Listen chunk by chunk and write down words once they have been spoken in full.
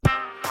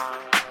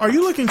Are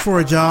you looking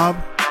for a job?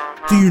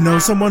 Do you know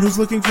someone who's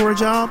looking for a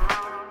job?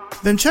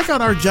 Then check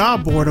out our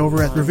job board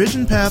over at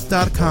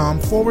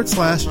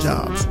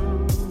revisionpath.com/jobs.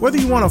 Whether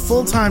you want a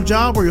full-time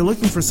job or you're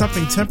looking for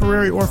something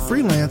temporary or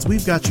freelance,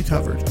 we've got you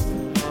covered.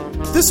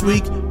 This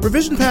week,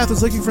 Revision Path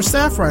is looking for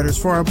staff writers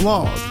for our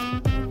blog.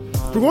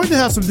 We're going to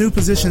have some new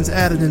positions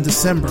added in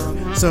December,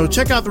 so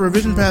check out the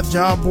Revision Path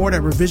job board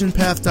at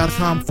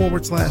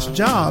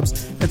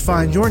revisionpath.com/jobs and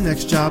find your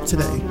next job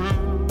today.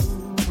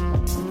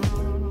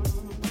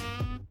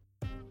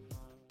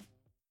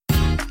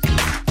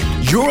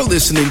 You're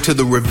listening to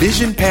the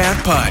Revision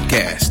Path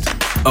Podcast,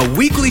 a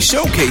weekly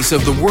showcase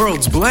of the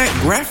world's Black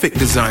graphic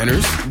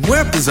designers,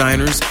 web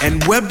designers,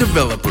 and web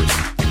developers.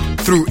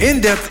 Through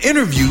in-depth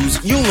interviews,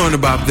 you'll learn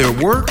about their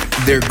work,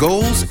 their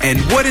goals, and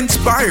what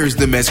inspires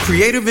them as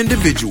creative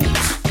individuals.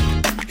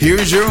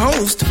 Here's your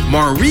host,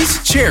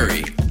 Maurice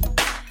Cherry.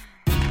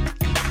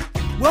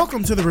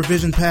 Welcome to the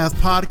Revision Path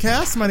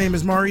Podcast. My name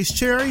is Maurice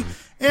Cherry.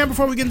 And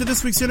before we get into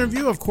this week's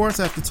interview, of course,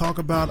 I have to talk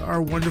about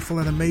our wonderful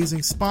and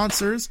amazing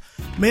sponsors,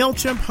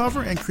 MailChimp,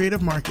 Hover, and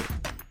Creative Market.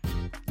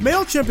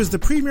 MailChimp is the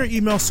premier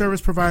email service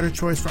provider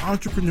choice for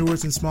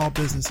entrepreneurs and small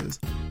businesses.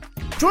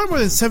 Join more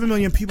than 7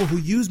 million people who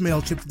use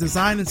MailChimp to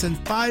design and send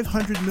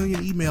 500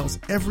 million emails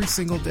every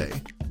single day.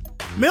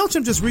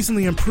 MailChimp just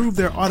recently improved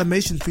their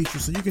automation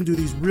features so you can do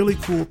these really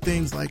cool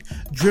things like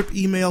drip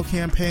email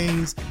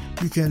campaigns,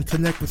 you can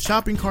connect with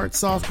shopping cart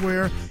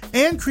software,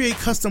 and create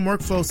custom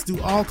workflows to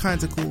do all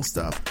kinds of cool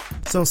stuff.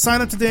 So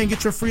sign up today and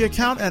get your free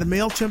account at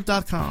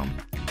MailChimp.com.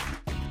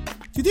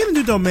 Do you need a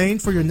new domain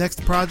for your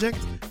next project?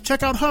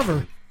 Check out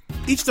Hover.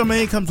 Each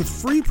domain comes with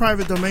free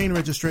private domain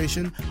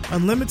registration,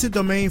 unlimited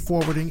domain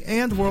forwarding,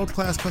 and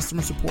world-class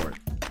customer support.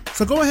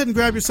 So go ahead and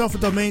grab yourself a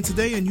domain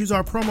today and use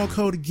our promo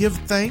code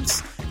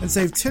GIVETHANKS and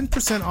save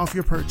 10% off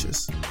your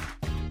purchase.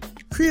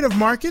 Creative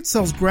Market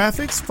sells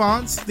graphics,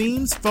 fonts,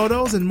 themes,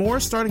 photos, and more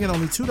starting at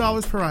only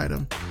 $2 per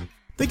item.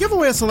 They give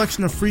away a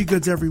selection of free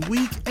goods every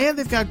week, and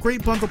they've got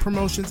great bundle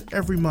promotions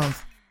every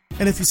month.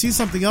 And if you see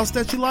something else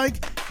that you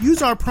like,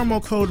 use our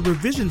promo code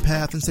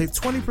RevisionPath and save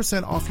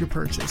 20% off your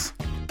purchase.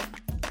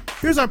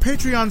 Here's our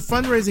Patreon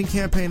fundraising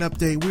campaign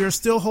update. We are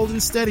still holding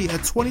steady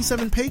at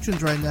 27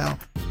 patrons right now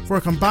for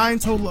a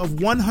combined total of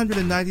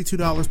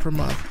 $192 per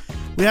month.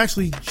 We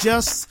actually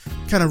just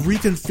kind of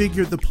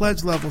reconfigured the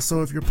pledge level,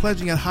 so if you're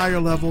pledging at higher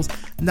levels,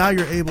 now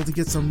you're able to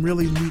get some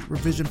really neat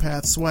Revision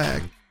Path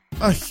swag.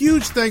 A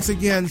huge thanks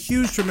again,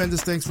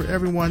 tremendous thanks for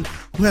everyone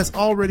who has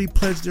already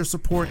pledged their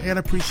support and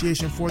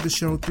appreciation for the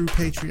show through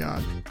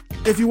Patreon.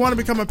 If you want to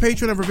become a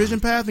patron of Revision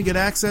Path and get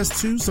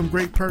access to some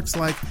great perks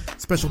like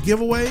special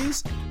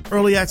giveaways,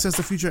 early access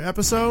to future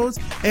episodes,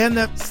 and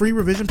that free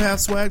Revision Path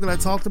swag that I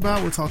talked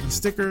about, we're talking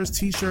stickers,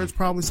 t-shirts,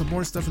 probably some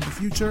more stuff in the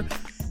future,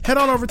 head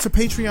on over to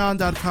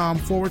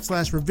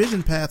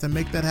patreon.com/Revision Path and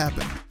make that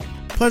happen.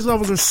 Pledge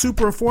levels are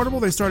super affordable.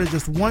 They start at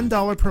just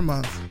 $1 per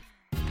month.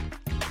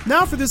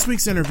 Now for this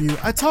week's interview,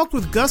 I talked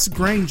with Gus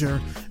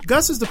Granger.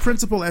 Gus is the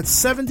principal at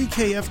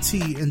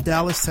 70KFT in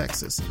Dallas,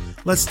 Texas.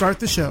 Let's start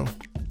the show.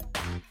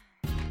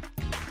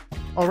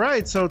 All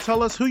right, so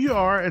tell us who you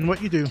are and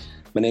what you do.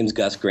 My name's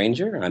Gus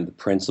Granger. I'm the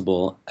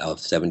principal of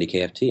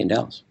 70KFT in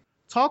Dallas.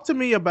 Talk to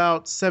me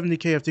about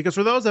 70KFT, because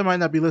for those that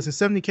might not be listening,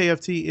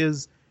 70KFT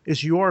is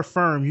your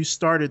firm. You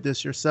started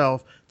this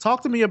yourself.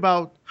 Talk to me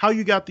about how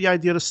you got the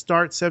idea to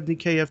start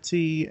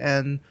 70KFT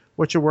and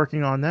what you're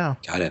working on now.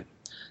 Got it.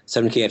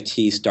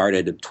 70KFT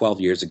started 12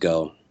 years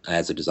ago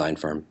as a design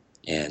firm,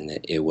 and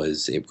it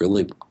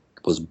really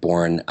was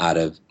born out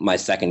of my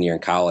second year in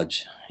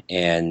college.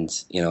 And,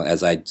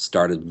 as I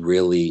started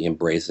really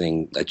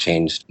embracing, I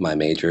changed my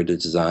major to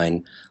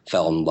design,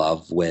 fell in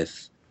love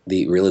with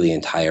the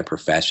entire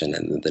profession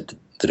and the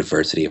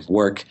diversity of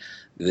work,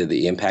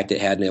 the impact it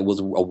had. And it was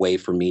a way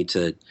for me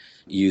to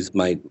use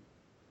my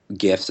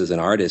gifts as an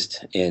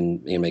artist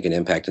and make an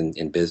impact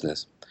in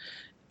business.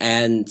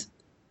 And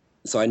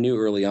so I knew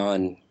early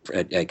on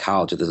at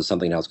college that this was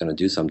something I was going to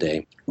do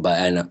someday.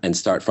 And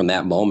start from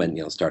that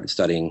moment, started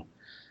studying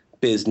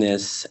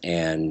business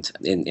and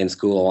in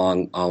school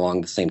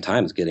along the same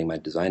time as getting my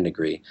design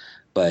degree,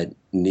 but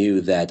knew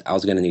that I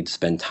was going to need to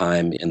spend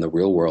time in the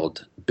real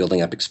world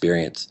building up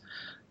experience.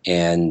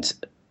 And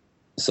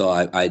so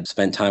I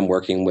spent time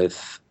working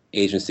with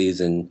agencies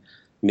in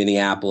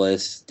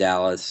Minneapolis,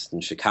 Dallas,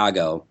 and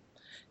Chicago,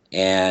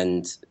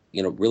 and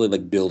really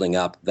like building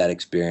up that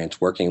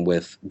experience, working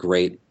with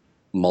great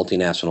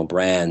multinational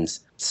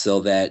brands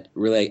so that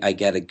really I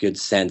get a good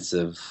sense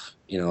of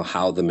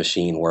how the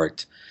machine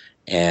worked.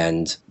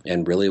 And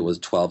really it was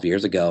 12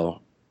 years ago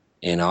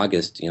in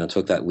August,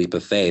 took that leap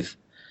of faith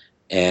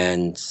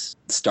and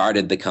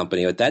started the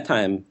company. At that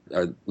time,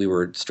 we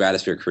were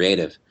Stratosphere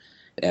Creative,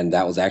 and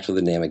that was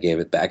actually the name I gave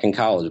it back in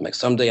college. I'm like,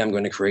 someday I'm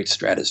going to create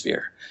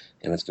Stratosphere,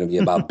 and it's going to be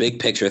about big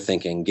picture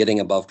thinking, getting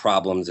above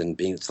problems, and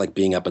it's like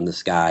being up in the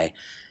sky.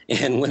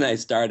 And when I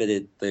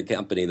started the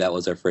company, that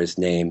was our first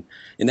name.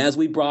 And as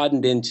we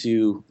broadened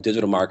into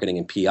digital marketing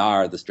and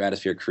PR, the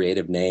Stratosphere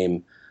Creative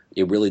name,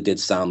 it really did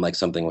sound like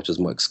something which was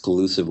more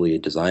exclusively a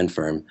design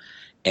firm.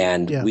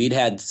 And Yeah. we'd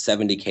had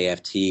 70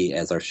 KFT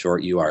as our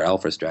short URL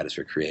for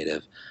Stratosphere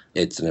Creative.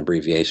 It's an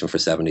abbreviation for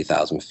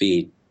 70,000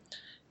 feet.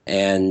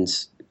 And,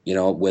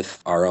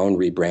 with our own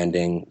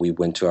rebranding, we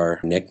went to our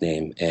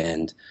nickname,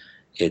 and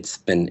it's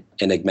been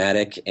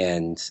enigmatic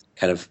and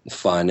kind of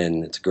fun,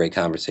 and it's a great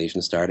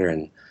conversation starter.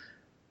 And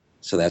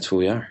so that's who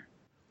we are.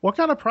 What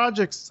kind of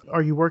projects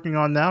are you working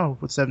on now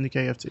with 70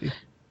 KFT?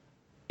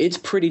 It's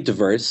pretty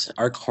diverse.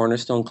 Our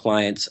cornerstone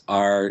clients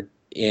are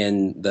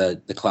in the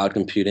cloud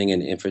computing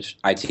and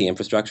IT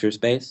infrastructure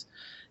space.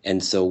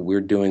 And so we're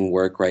doing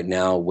work right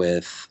now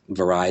with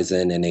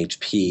Verizon and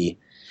HP.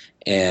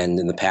 And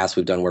in the past,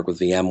 we've done work with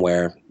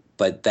VMware.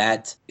 But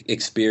that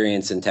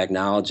experience in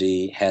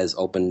technology has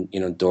opened,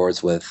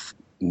 doors with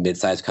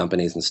mid-sized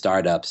companies and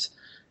startups,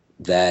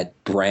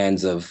 that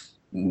brands of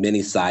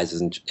many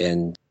sizes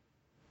and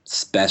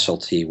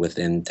specialty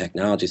within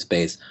technology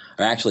space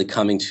are actually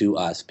coming to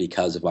us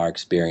because of our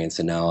experience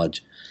and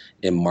knowledge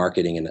in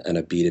marketing and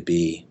a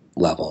B2B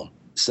level.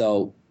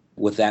 So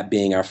with that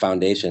being our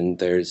foundation,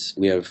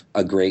 we have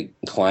a great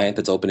client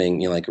that's opening,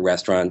 like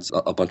restaurants,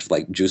 a bunch of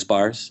like juice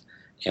bars.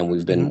 And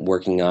we've been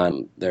working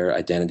on their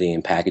identity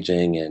and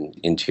packaging and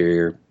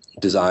interior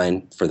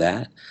design for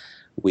that.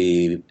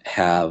 We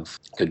have,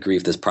 good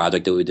grief, this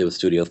project that we did with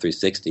Studio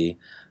 360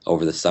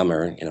 over the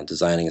summer,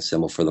 designing a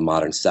symbol for the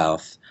modern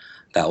South.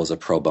 That was a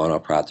pro bono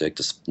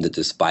project,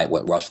 despite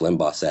what Rush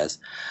Limbaugh says.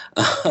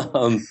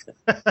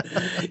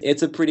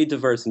 It's a pretty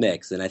diverse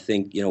mix. And I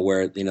think,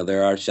 where,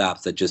 there are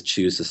shops that just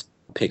choose to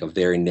pick a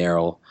very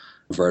narrow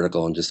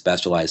vertical and just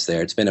specialize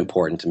there. It's been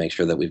important to make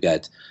sure that we've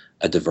got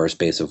a diverse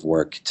base of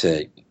work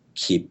to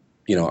keep,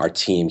 our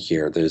team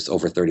here. There's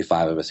over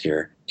 35 of us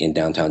here in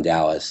downtown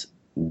Dallas.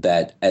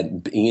 That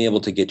being able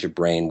to get your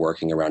brain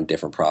working around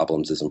different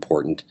problems is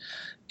important.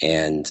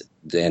 And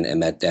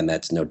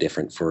that's no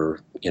different for,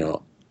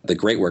 the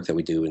great work that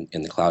we do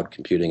in the cloud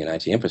computing and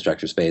IT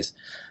infrastructure space,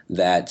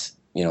 that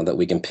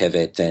we can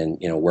pivot and,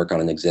 work on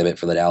an exhibit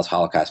for the Dallas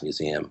Holocaust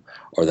Museum,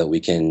 or that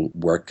we can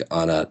work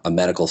on a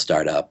medical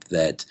startup.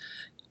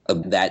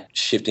 That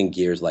shifting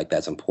gears like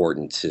that's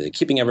important to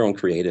keeping everyone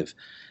creative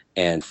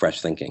and fresh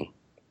thinking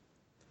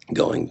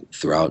going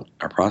throughout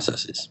our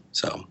processes.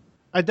 So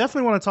I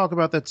definitely want to talk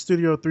about that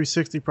Studio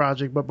 360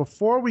 project, but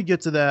before we get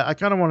to that, I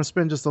kind of want to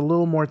spend just a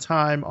little more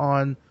time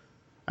on,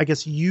 I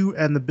guess, you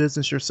and the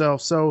business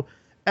yourself. So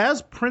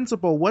as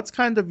principal, what's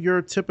kind of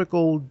your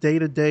typical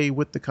day-to-day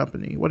with the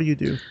company? What do you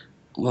do?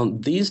 Well,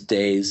 these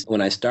days,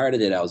 when I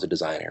started it, I was a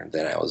designer.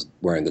 Then I was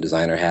wearing the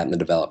designer hat and the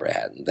developer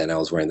hat. And then I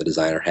was wearing the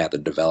designer hat, the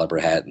developer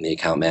hat, and the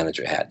account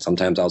manager hat.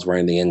 Sometimes I was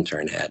wearing the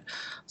intern hat.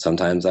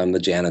 Sometimes I'm the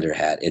janitor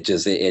hat.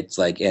 It's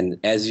like, and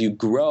as you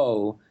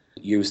grow,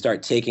 you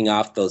start taking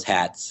off those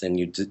hats, and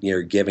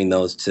you're giving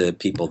those to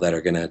people that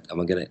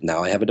are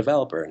now I have a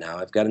developer. Now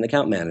I've got an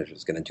account manager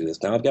who's going to do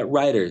this. Now I've got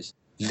writers.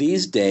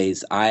 These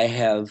days,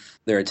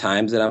 there are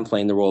times that I'm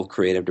playing the role of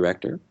creative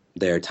director.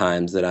 There are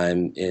times that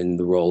I'm in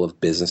the role of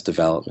business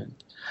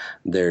development.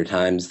 There are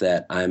times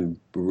that I'm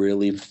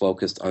really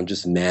focused on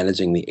just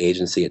managing the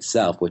agency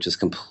itself, which is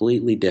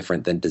completely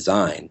different than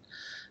design,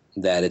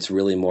 that it's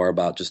really more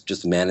about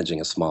just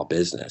managing a small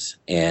business.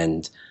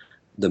 And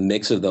the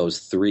mix of those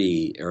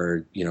three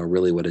are,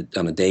 really what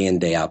on a day in,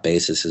 day out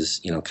basis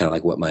is, kind of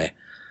like what my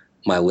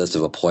list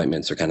of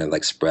appointments are kind of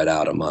like spread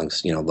out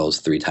amongst, those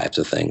three types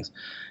of things.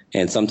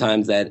 And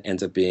sometimes that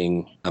ends up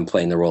being, I'm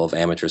playing the role of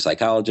amateur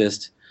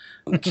psychologist,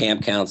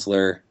 camp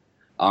counselor,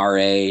 RA.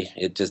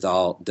 It just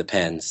all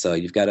depends. So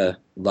you've got to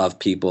love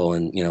people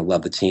and,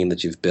 love the team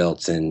that you've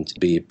built and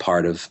be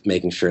part of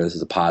making sure this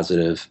is a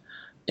positive,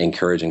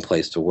 encouraging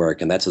place to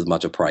work. And that's as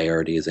much a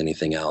priority as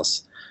anything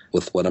else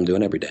with what I'm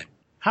doing every day.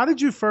 How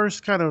did you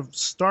first kind of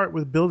start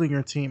with building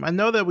your team? I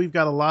know that we've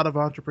got a lot of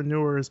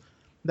entrepreneurs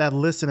that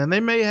listen, and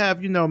they may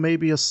have,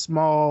 maybe a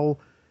small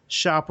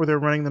shop where they're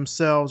running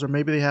themselves, or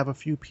maybe they have a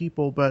few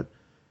people, but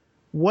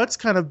what's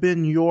kind of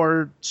been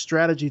your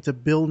strategy to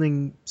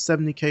building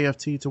 70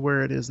 KFT to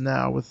where it is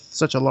now with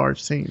such a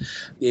large team?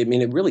 I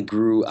mean, it really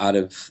grew out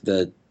of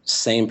the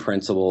same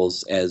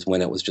principles as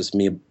when it was just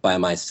me by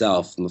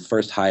myself. The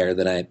first hire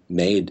that I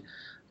made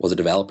was a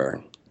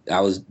developer.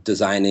 I was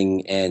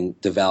designing and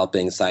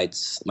developing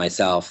sites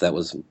myself. That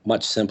was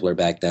much simpler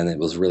back then. It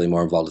was really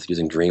more involved with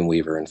using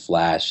Dreamweaver and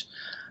Flash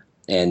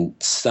and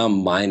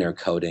some minor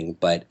coding.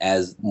 But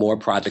as more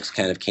projects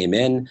kind of came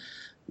in,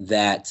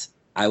 that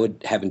I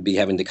would be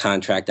having to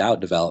contract out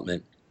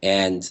development.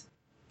 And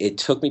it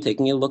took me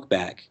taking a look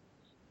back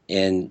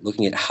and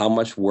looking at how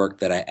much work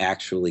that I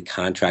actually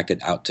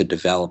contracted out to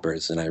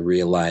developers. And I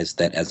realized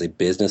that as a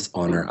business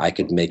owner, I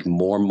could make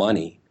more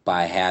money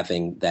by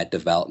having that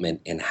development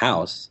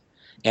in-house,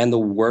 and the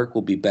work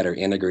will be better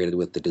integrated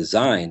with the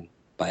design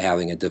by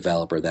having a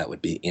developer that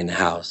would be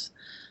in-house.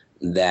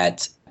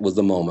 That was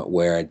the moment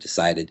where I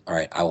decided, all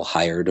right, I will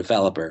hire a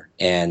developer,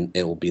 and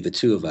it will be the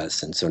two of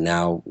us. And so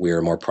now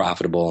we're more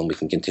profitable and we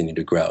can continue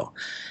to grow.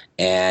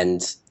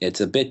 And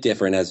it's a bit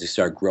different as you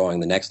start growing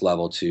the next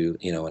level to,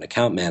 an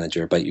account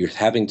manager, but you're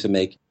having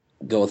to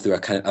go through a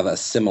kind of a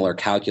similar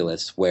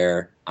calculus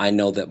where I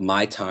know that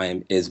my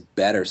time is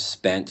better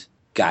spent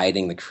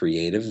guiding the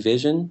creative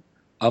vision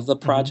of the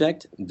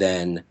project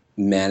than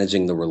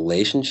managing the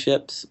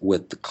relationships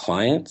with the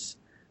clients.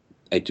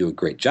 I do a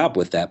great job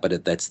with that,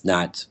 but that's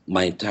not,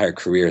 my entire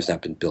career has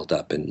not been built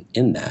up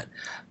in that.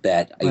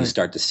 That you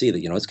start to see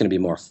that, it's going to be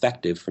more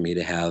effective for me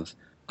to have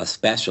a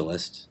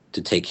specialist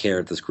to take care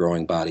of this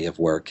growing body of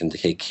work and to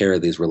take care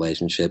of these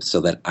relationships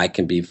so that I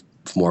can be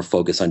more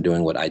focused on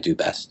doing what I do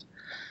best.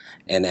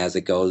 And as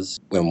it goes,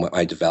 when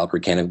my developer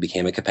kind of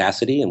became a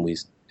capacity and we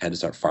had to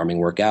start farming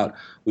work out,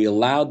 we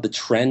allowed the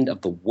trend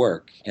of the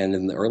work. And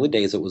in the early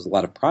days, it was a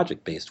lot of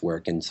project-based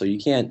work. And so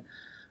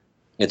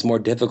it's more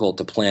difficult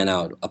to plan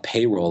out a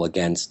payroll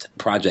against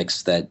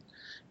projects that,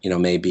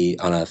 may be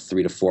on a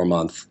 3 to 4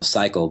 month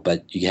cycle,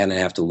 but you kind of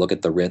have to look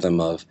at the rhythm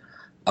of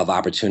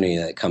opportunity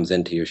that comes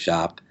into your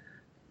shop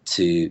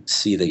to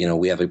see that,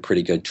 we have a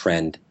pretty good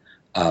trend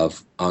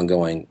of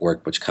ongoing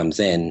work which comes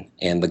in.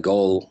 And the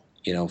goal,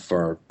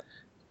 for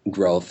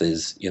growth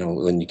is,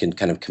 when you can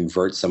kind of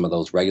convert some of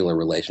those regular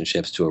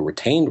relationships to a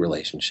retained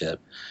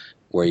relationship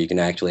where you can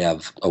actually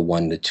have a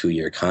 1 to 2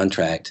 year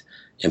contract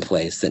in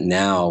place, that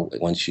now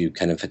once you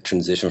kind of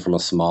transition from a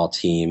small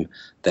team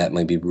that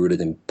might be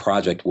rooted in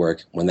project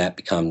work, when that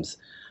becomes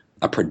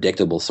a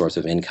predictable source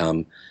of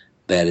income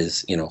that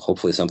is,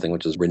 hopefully something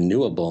which is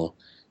renewable,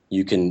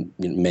 you can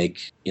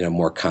make,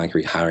 more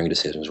concrete hiring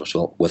decisions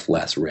with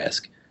less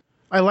risk.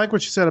 I like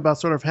what you said about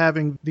sort of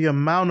having the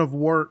amount of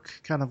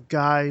work kind of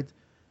guide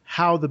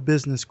how the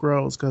business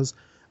grows, because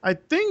I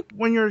think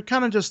when you're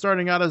kind of just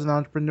starting out as an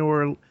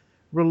entrepreneur,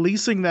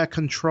 releasing that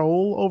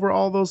control over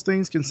all those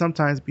things can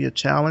sometimes be a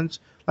challenge.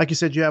 Like you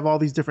said, you have all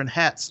these different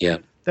hats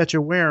that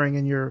you're wearing,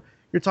 and you're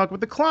talking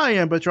with the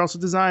client, but you're also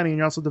designing and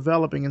you're also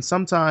developing. And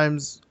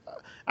sometimes,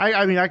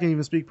 I mean, I can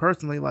even speak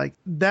personally, like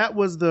that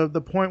was the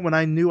point when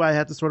I knew I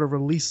had to sort of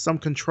release some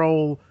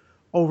control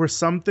over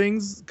some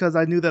things, because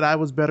I knew that I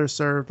was better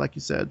served, like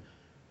you said,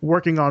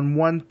 working on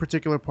one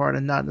particular part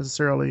and not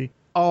necessarily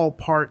all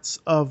parts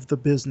of the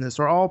business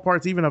or all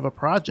parts even of a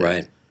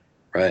project.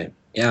 Right.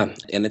 Yeah.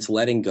 And it's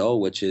letting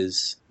go,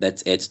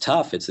 it's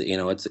tough. It's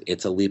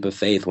a leap of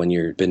faith when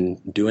you've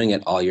been doing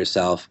it all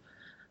yourself.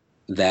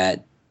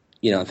 That,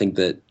 I think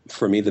that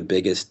for me, the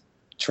biggest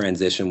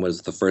transition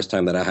was the first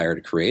time that I hired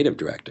a creative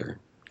director,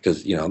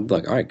 because, I'm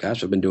like, all right,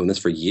 gosh, I've been doing this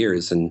for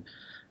years and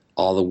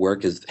all the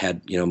work has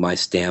had, my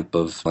stamp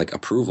of like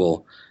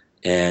approval.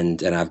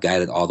 And I've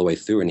guided all the way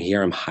through. And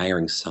here I'm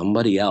hiring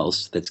somebody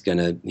else that's going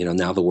to,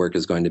 now the work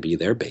is going to be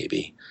their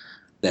baby.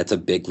 That's a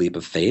big leap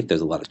of faith.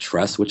 There's a lot of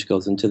trust which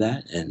goes into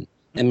that. And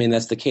I mean,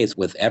 that's the case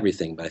with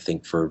everything. But I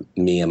think for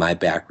me and my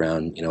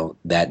background,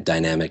 that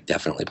dynamic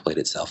definitely played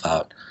itself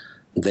out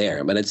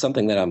there. But it's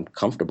something that I'm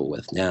comfortable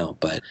with now.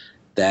 But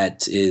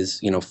that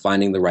is,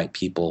 finding the right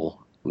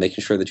people,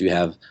 making sure that you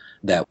have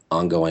that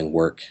ongoing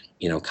work,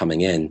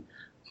 coming in.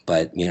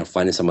 But,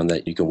 finding someone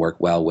that you can work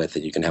well with,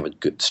 that you can have a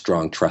good,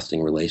 strong,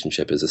 trusting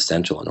relationship is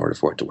essential in order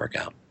for it to work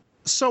out.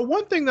 So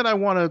one thing that I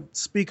want to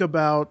speak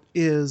about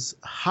is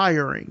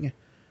hiring.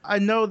 I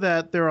know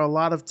that there are a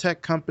lot of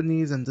tech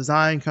companies and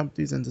design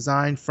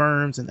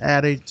firms and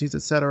ad agencies,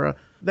 et cetera,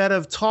 that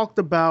have talked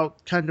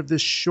about kind of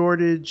this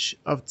shortage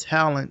of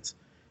talent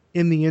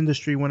in the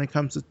industry when it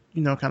comes to,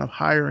 kind of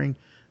hiring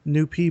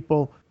new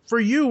people. For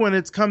you, when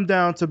it's come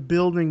down to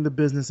building the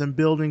business and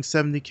building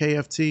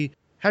 70KFT,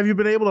 have you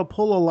been able to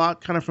pull a lot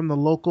kind of from the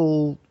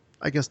local,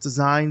 I guess,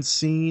 design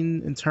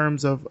scene in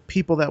terms of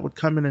people that would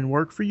come in and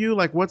work for you?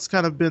 Like, what's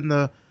kind of been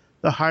the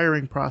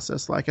hiring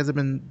process like? Has it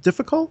been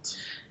difficult?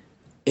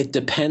 It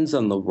depends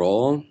on the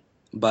role,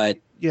 but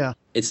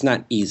it's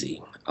not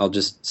easy. I'll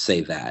just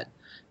say that,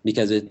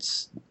 because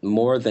it's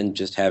more than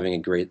just having a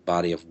great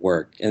body of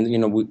work. And,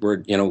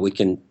 we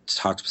can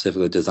talk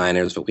specifically with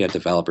designers, but we have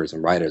developers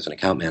and writers and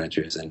account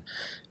managers and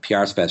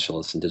PR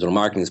specialists and digital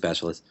marketing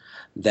specialists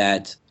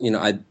that,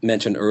 I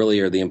mentioned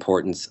earlier the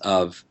importance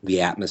of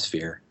the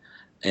atmosphere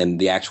and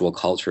the actual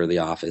culture of the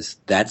office.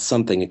 That's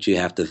something that you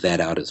have to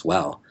vet out as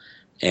well.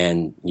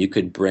 And you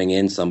could bring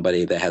in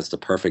somebody that has the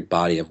perfect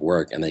body of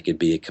work and they could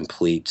be a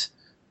complete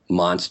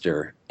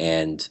monster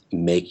and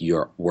make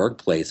your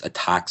workplace a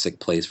toxic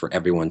place for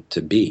everyone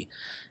to be.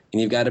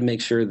 And you've got to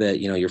make sure that,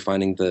 you're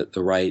finding the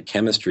right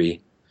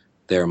chemistry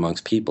there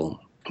amongst people.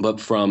 But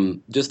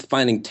from just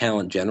finding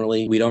talent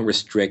generally, we don't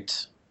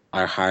restrict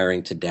our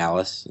hiring to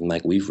Dallas.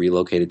 And we've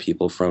relocated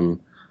people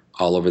from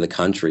all over the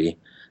country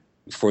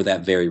for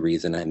that very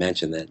reason. I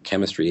mentioned that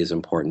chemistry is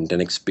important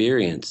and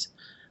experience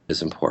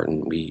is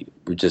important. We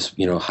just,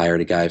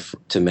 hired a guy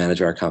to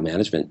manage our account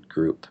management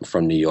group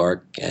from New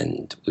York,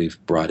 and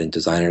we've brought in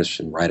designers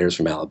and writers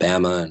from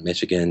Alabama and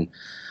Michigan.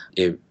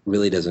 It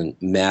really doesn't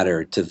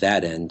matter to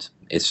that end.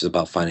 It's just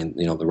about finding,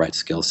 the right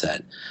skill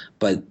set.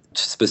 But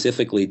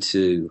specifically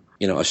to,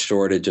 a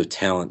shortage of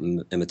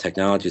talent in the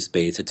technology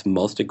space, it's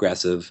most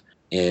aggressive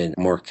and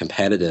more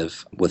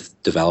competitive with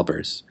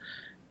developers.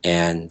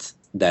 And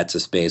that's a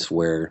space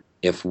where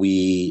if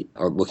we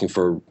are looking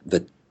for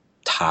the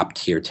top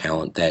tier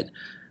talent that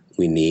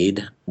we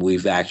need,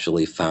 we've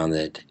actually found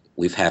that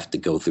we have to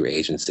go through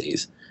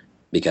agencies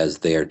because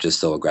they are just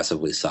so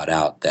aggressively sought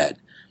out that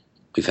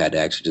we've had to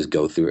actually just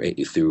go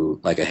through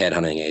like a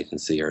headhunting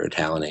agency or a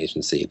talent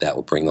agency that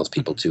will bring those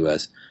people to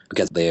us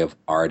because they have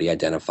already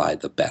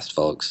identified the best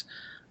folks,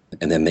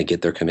 and then they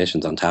get their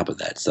commissions on top of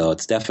that. So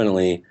it's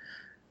definitely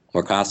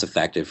more cost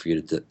effective for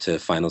you to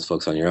find those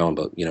folks on your own.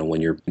 But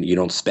when you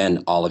don't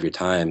spend all of your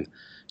time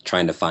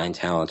trying to find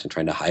talent and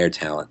trying to hire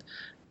talent,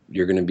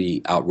 you're going to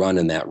be outrun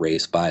in that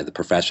race by the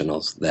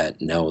professionals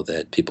that know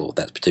that people with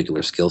that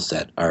particular skill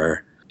set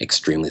are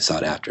extremely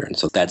sought after. And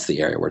so that's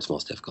the area where it's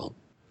most difficult.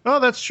 Oh,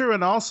 that's true.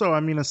 And also, I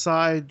mean,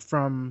 aside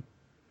from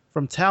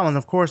talent,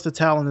 of course, the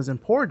talent is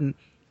important.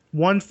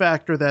 One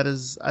factor that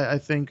is, I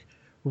think,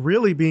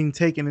 really being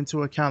taken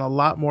into account a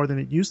lot more than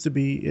it used to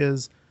be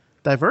is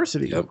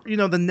diversity. Yep.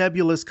 The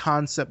nebulous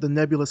concept, the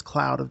nebulous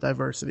cloud of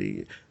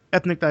diversity,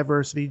 ethnic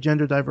diversity,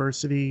 gender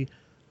diversity,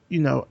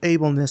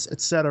 ableness,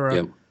 etc.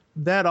 Yep.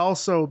 That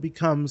also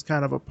becomes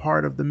kind of a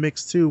part of the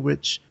mix too,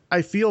 which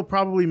I feel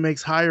probably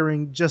makes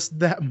hiring just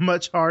that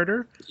much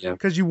harder. Yeah.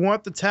 Because you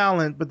want the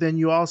talent, but then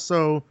you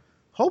also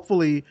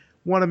hopefully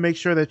want to make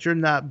sure that you're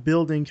not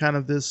building kind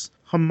of this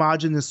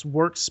homogenous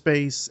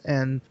workspace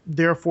and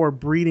therefore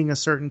breeding a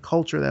certain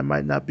culture that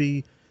might not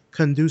be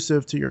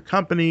conducive to your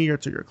company or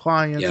to your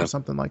clients or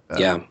something like that.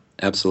 Yeah,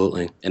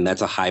 absolutely. And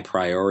that's a high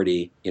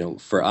priority,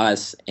 for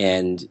us.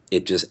 And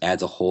it just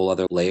adds a whole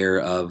other layer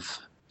of,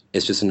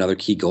 it's just another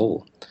key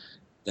goal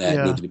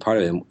that needs to be part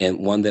of it. And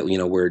one that,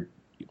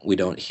 we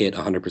don't hit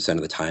 100%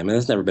 of the time. And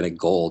it's never been a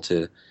goal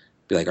to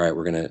be like, all right,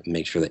 we're going to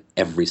make sure that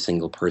every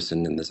single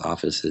person in this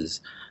office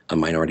is a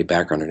minority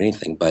background or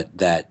anything, but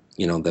that,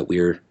 that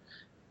we're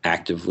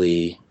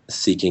actively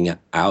seeking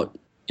out,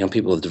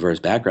 people with diverse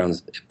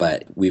backgrounds.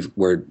 But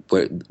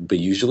but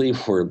usually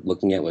we're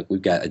looking at, like,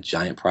 we've got a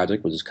giant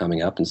project which is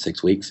coming up in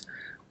 6 weeks.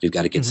 We've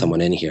got to get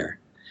someone in here.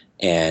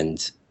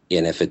 And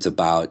if it's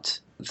about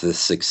the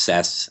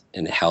success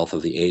and health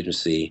of the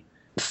agency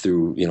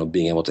through,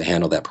 being able to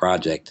handle that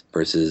project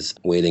versus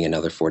waiting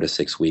another 4 to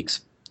 6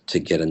 weeks to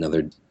get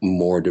another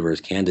more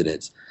diverse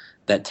candidates,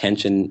 that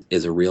tension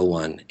is a real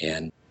one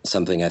and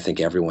something I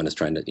think everyone is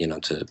trying to,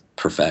 to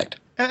perfect.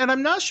 And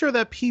I'm not sure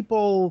that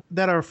people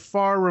that are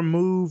far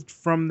removed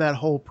from that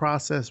whole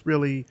process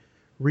really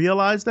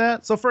realize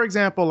that. So, for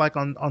example, like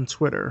on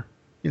Twitter,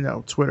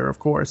 Twitter, of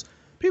course,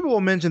 people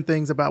will mention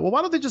things about, well,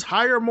 why don't they just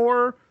hire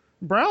more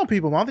brown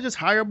people? Why don't they just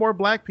hire more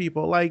black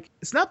people? Like,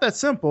 it's not that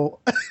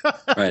simple.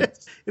 Right.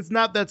 It's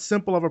not that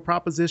simple of a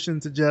proposition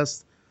to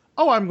just,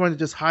 I'm going to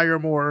just hire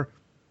more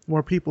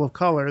people of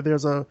color.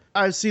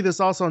 I see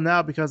this also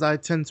now because I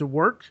tend to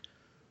work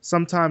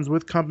sometimes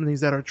with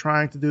companies that are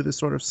trying to do this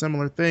sort of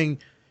similar thing.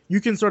 You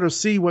can sort of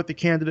see what the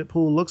candidate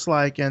pool looks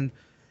like. And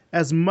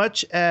as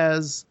much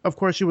as, of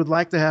course, you would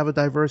like to have a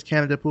diverse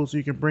candidate pool so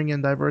you can bring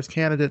in diverse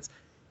candidates,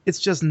 it's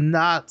just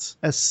not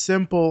as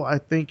simple, I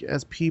think,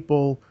 as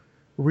people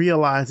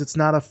realize. It's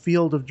not a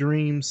field of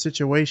dreams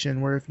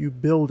situation where if you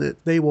build it,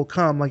 they will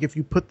come. Like if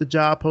you put the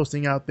job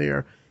posting out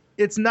there,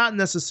 it's not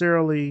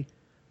necessarily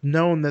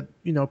known that,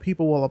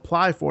 people will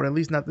apply for it, at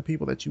least not the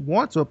people that you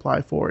want to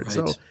apply for it. Right.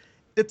 So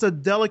it's a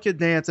delicate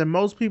dance. And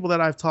most people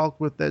that I've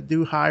talked with that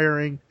do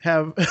hiring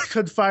have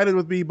confided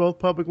with me both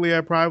publicly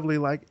and privately,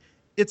 like,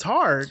 it's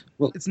hard.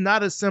 Well, it's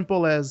not as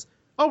simple as,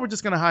 we're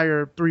just going to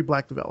hire 3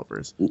 black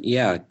developers.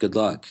 Yeah, good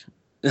luck.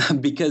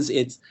 Because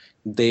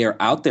they are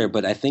out there,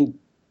 but I think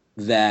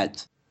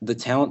that the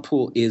talent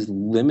pool is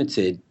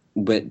limited,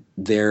 but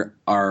there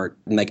are,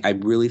 I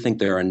really think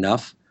there are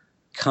enough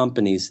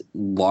companies,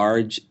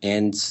 large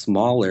and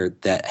smaller,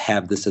 that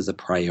have this as a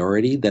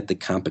priority, that the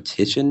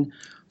competition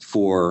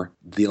for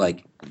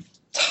the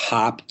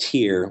top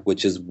tier,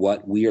 which is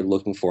what we are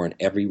looking for in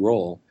every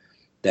role,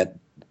 that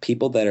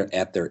people that are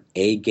at their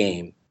A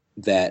game,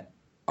 that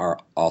are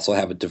also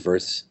have a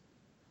diverse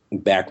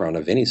background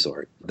of any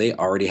sort, they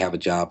already have a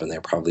job and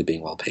they're probably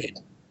being well paid.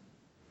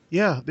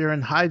 Yeah, they're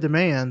in high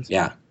demand.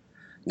 Yeah.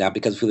 Not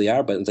because of who they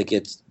are, but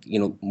it's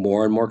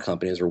more and more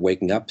companies are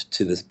waking up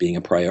to this being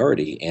a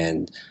priority,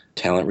 and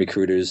talent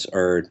recruiters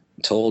are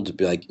told to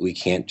be like, we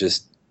can't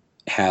just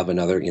have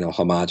another,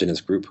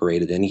 homogenous group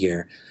paraded in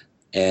here.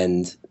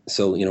 And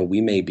so,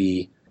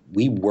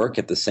 we work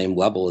at the same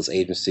level as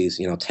agencies,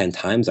 10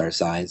 times our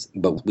size,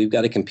 but we've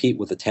got to compete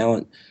with the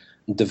talent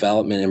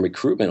development and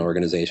recruitment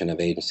organization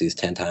of agencies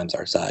 10 times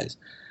our size.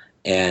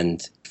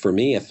 And for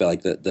me, I feel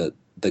like the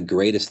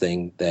greatest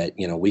thing that,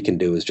 we can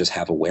do is just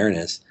have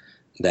awareness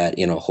that,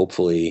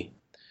 hopefully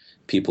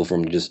people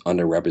from just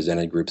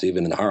underrepresented groups,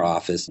 even in our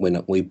office,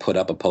 when we put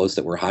up a post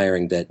that we're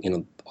hiring, that,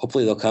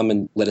 hopefully they'll come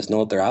and let us know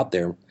that they're out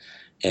there,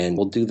 and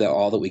we'll do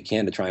all that we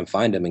can to try and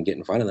find them and get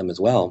in front of them as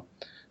well.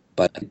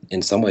 But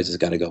in some ways, it's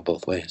got to go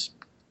both ways.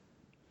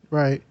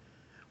 Right.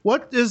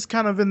 What is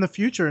kind of in the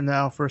future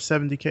now for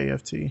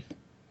 70KFT?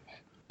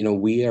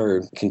 We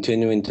are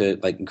continuing to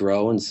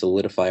grow and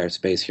solidify our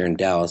space here in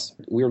Dallas.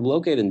 We're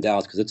located in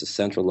Dallas because it's a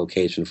central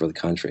location for the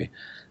country.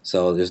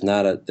 So there's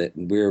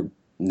we're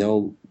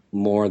no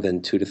more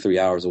than 2 to 3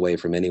 hours away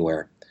from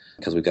anywhere,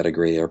 because we've got a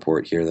great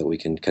airport here that we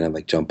can kind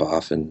of jump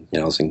off. And,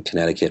 I was in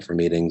Connecticut for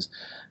meetings,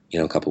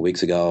 a couple of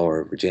weeks ago,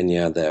 or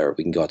Virginia, there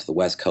we can go out to the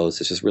West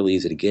Coast. It's just really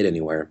easy to get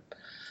anywhere.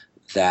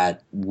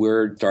 that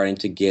we're starting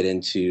to get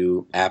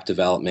into app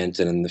development,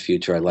 and in the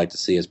future I'd like to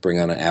see us bring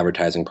on an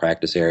advertising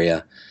practice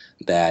area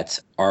that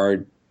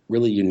our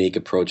really unique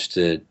approach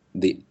to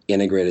the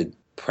integrated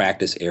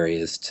practice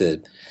areas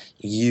to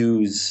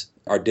use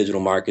our digital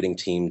marketing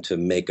team to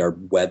make our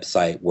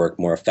website work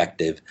more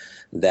effective,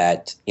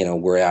 that,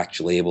 we're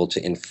actually able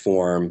to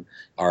inform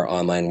our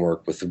online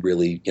work with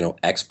really,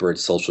 expert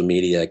social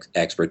media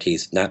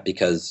expertise, not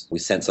because we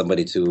sent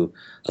somebody to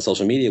a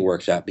social media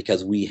workshop,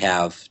 because we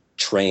have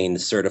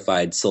trained,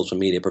 certified social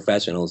media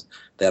professionals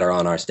that are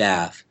on our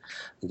staff,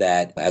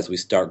 that as we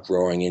start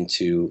growing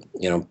into,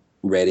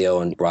 radio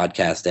and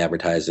broadcast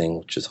advertising,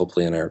 which is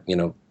hopefully in our,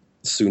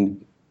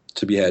 soon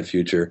to be had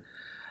future,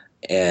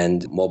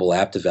 and mobile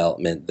app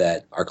development,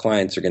 that our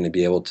clients are going to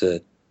be able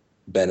to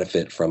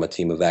benefit from a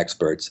team of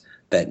experts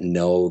that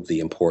know the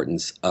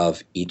importance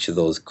of each of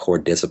those core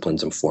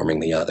disciplines informing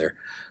the other,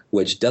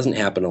 which doesn't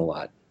happen a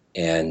lot.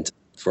 And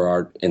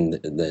for in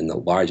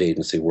the large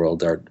agency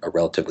world, a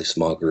relatively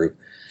small group,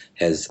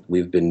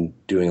 we've been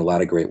doing a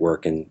lot of great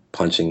work and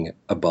punching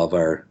above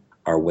our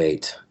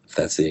weight, if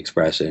that's the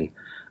expression,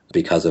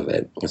 because of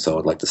it. And so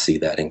I'd like to see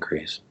that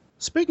increase.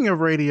 Speaking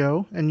of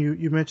radio, and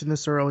you mentioned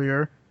this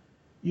earlier,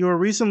 you were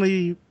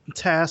recently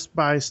tasked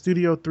by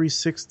Studio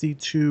 360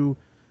 to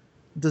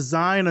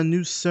design a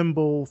new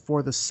symbol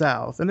for the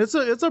South. And it's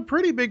a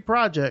pretty big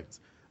project.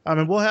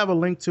 And we'll have a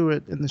link to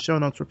it in the show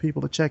notes for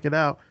people to check it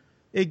out.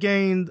 It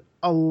gained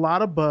a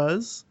lot of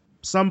buzz,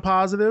 some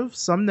positive,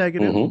 some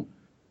negative.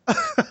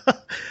 Mm-hmm.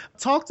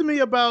 Talk to me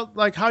about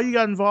how you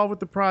got involved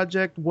with the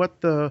project, what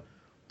the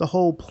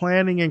whole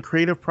planning and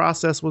creative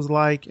process was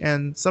like,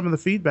 and some of the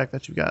feedback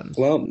that you've gotten.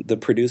 Well, the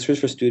producers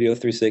for Studio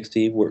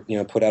 360 were,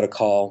 put out a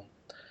call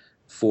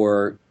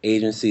for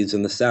agencies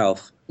in the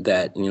South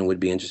that, would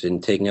be interested in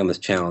taking on this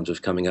challenge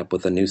of coming up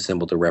with a new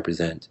symbol to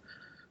represent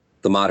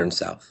the modern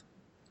South.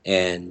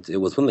 And it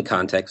was in the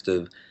context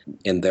of,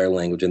 in their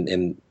language,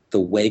 in the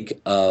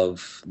wake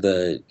of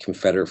the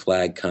Confederate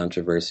flag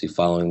controversy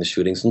following the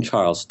shootings in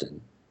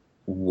Charleston,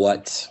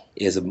 what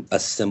is a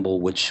symbol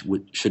which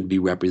should be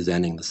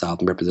representing the South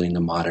and representing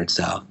the modern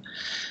South.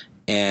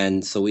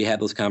 And so we had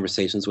those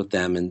conversations with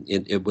them, and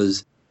it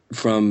was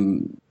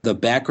from the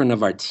background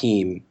of our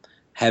team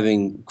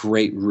having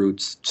great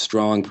roots,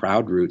 strong,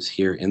 proud roots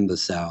here in the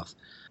South,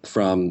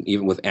 from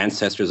even with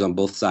ancestors on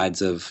both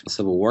sides of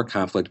Civil War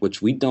conflict,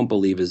 which we don't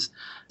believe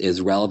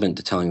is relevant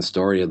to telling the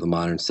story of the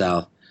modern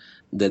South.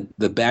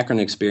 The background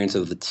experience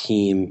of the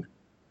team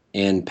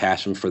and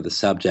passion for the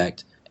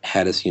subject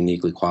had us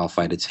uniquely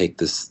qualified to take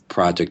this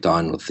project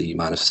on with the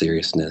amount of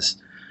seriousness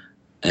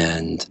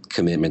and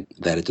commitment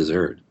that it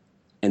deserved.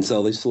 And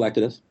so they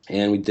selected us,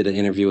 and we did an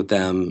interview with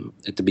them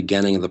at the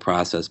beginning of the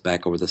process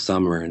back over the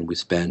summer, and we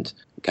spent,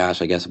 I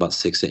guess about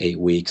 6 to 8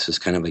 weeks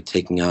just kind of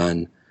taking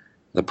on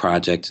the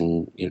project.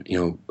 And,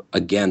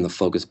 again, the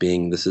focus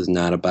being, this is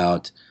not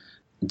about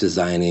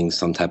designing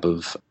some type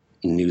of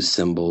new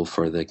symbol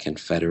for the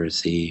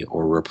Confederacy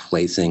or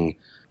replacing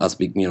us,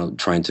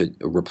 trying to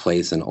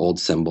replace an old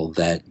symbol.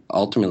 That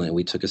ultimately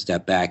we took a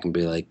step back and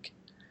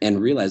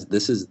realized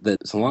this is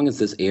that so long as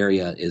this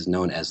area is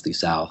known as the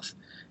South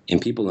and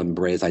people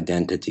embrace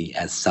identity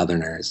as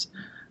Southerners,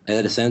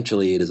 that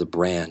essentially it is a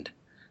brand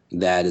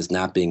that is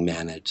not being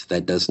managed,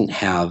 that doesn't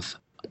have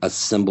a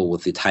symbol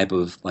with the type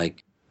of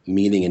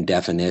meaning and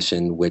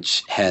definition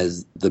which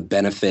has the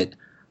benefit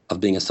of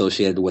being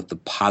associated with the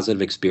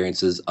positive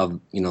experiences of,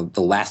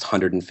 the last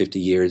 150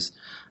 years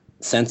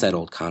since that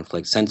old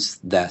conflict, since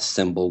that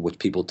symbol, which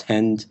people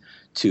tend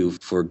to,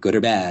 for good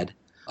or bad,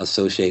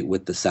 associate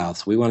with the South.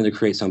 So we wanted to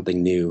create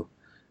something new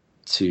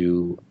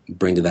to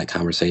bring to that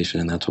conversation,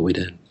 and that's what we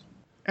did.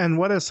 And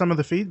what is some of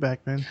the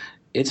feedback been?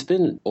 It's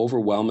been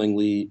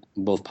overwhelmingly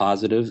both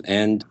positive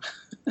and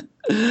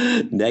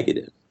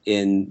negative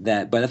in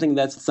that. But I think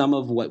that's some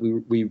of what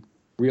we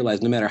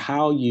realized, no matter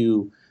how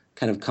you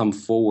kind of come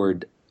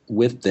forward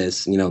with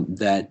this,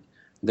 that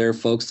there are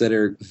folks that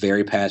are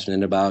very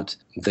passionate about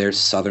their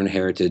Southern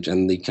heritage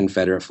and the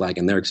Confederate flag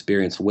and their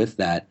experience with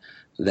that,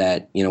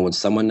 when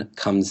someone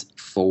comes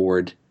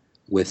forward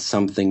with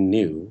something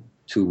new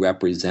to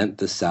represent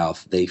the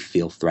South, they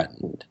feel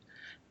threatened.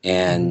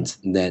 And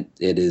that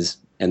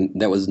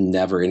was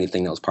never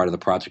anything that was part of the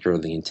project or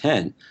the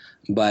intent.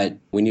 But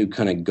we knew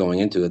kind of going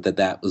into it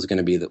that was going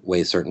to be the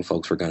way certain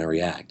folks were going to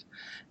react.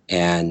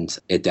 And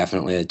it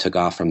definitely took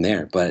off from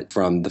there. But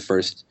from the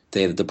first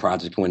day that the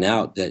project went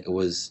out, that it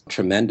was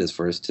tremendous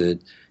for us to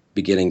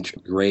be getting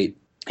great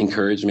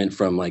encouragement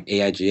from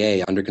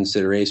AIGA, Under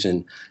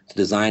Consideration, the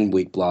Design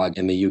Week blog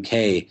in the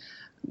UK,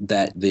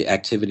 that the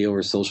activity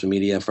over social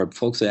media for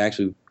folks that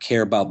actually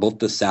care about both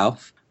the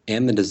South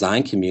and the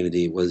design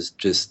community was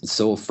just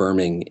so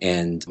affirming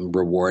and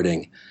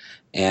rewarding.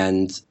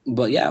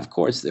 But yeah, of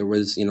course, there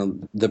was,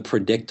 the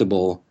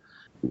predictable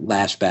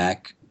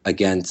lashback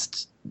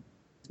against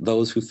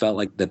those who felt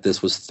like that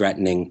this was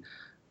threatening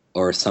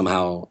or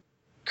somehow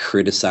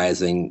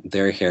criticizing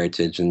their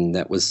heritage, and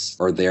that was,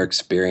 or their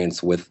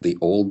experience with the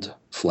old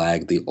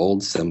flag, the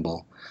old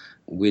symbol,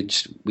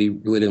 which we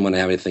really didn't want to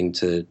have anything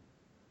to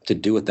to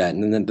do with that.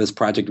 And then this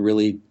project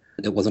really,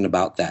 it wasn't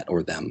about that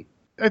or them.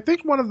 I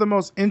think one of the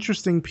most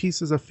interesting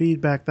pieces of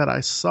feedback that I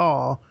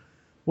saw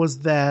was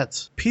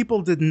that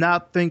people did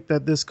not think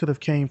that this could have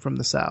came from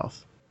the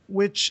South,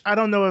 which I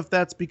don't know if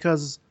that's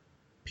because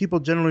people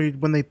generally,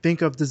 when they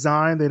think of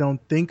design, they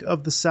don't think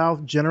of the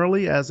South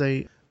generally as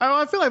I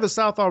feel like the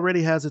South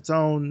already has its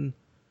own,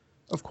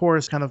 of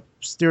course, kind of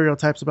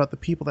stereotypes about the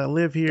people that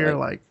live here.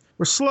 Right. Like,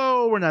 we're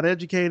slow, we're not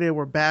educated,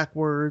 we're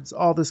backwards,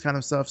 all this kind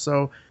of stuff.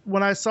 So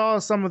when I saw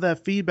some of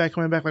that feedback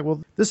coming back, like,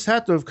 well, this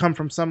had to have come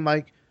from some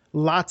like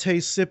latte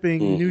sipping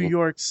New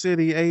York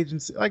City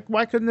agency. Like,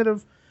 why couldn't it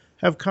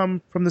have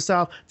come from the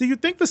South? Do you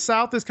think the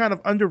South is kind of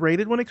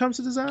underrated when it comes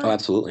to design? Oh,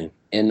 absolutely.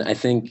 And I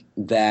think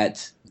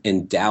that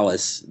in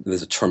Dallas,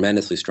 there's a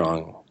tremendously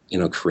strong,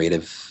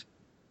 creative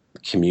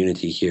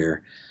community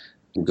here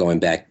going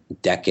back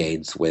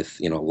decades with,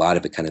 a lot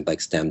of it kind of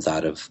like stems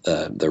out of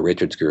the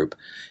Richards Group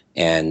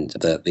and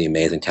the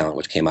amazing talent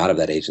which came out of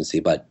that agency.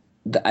 But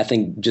I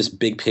think just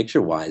big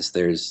picture wise,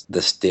 there's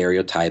the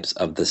stereotypes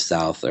of the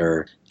South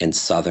and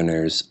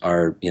Southerners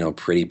are,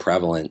 pretty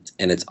prevalent,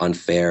 and it's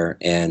unfair.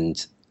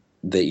 And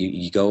that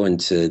you go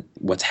into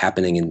what's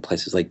happening in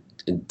places like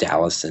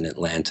Dallas and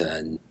Atlanta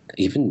and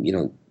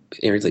even,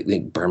 areas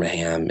like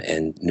Birmingham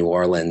and New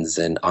Orleans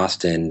and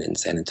Austin and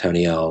San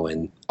Antonio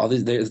and all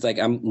these. There's like,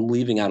 I'm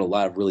leaving out a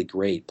lot of really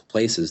great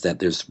places that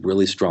there's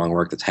really strong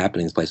work that's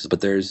happening in these places,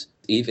 but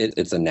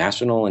it's a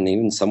national and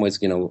even in some ways,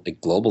 a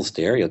global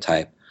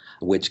stereotype,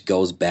 which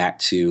goes back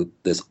to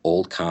this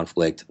old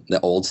conflict, the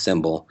old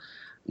symbol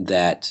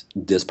that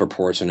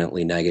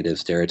disproportionately negative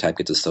stereotype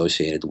gets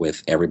associated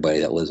with everybody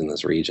that lives in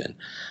this region.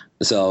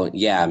 So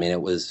yeah, I mean,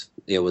 it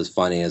was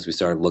funny as we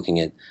started looking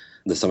at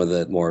some of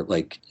the more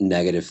like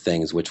negative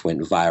things which went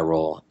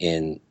viral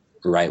in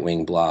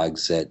right-wing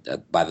blogs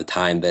by the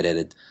time that it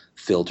had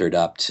filtered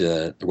up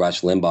to Rush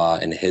Limbaugh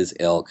and his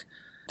ilk.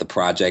 The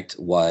project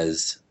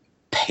was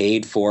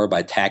paid for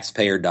by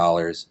taxpayer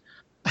dollars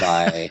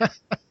by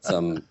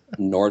some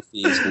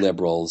Northeast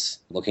liberals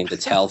looking to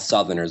tell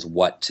Southerners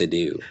what to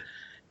do.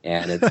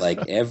 And it's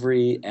like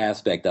every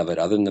aspect of it,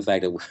 other than the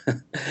fact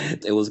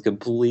that it was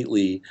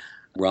completely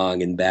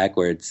wrong and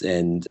backwards,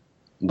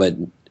 but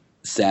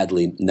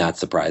sadly not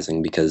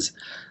surprising, because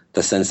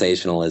the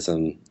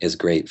sensationalism is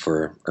great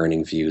for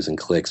earning views and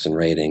clicks and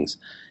ratings,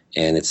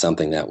 and it's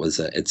something that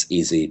it's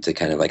easy to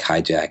kind of like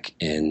hijack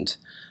and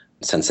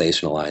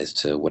sensationalize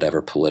to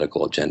whatever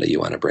political agenda you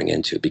want to bring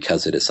into,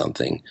 because it is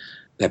something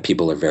that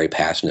people are very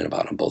passionate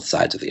about on both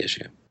sides of the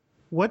issue.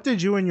 What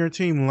did you and your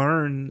team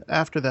learn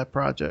after that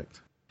project?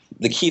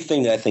 The key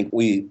thing that I think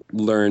we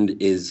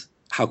learned is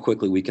how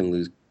quickly we can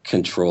lose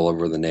control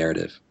over the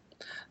narrative.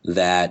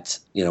 That,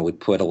 we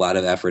put a lot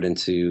of effort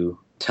into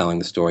telling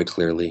the story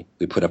clearly.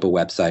 We put up a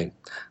website,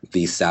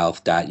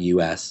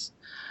 thesouth.us,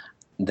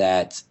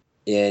 that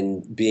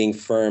in being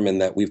firm in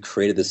that we've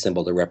created this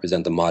symbol to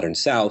represent the modern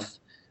South,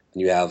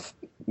 and you have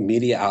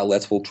media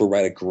outlets will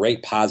write a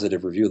great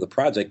positive review of the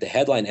project. The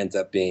headline ends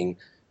up being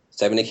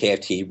 70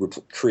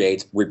 KFT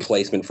creates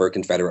replacement for a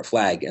Confederate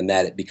flag, and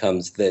that it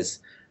becomes this.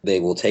 They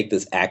will take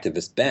this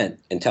activist bent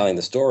in telling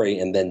the story,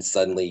 and then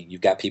suddenly you've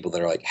got people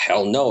that are like,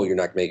 hell no, you're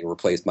not going to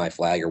replace my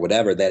flag or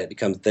whatever, that it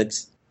becomes,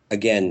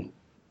 again,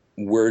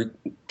 we're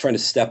trying to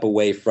step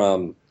away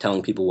from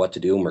telling people what to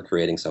do, and we're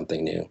creating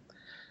something new.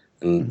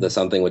 And that's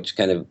something which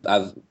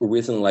I've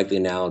recently liked the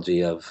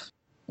analogy of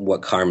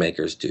what car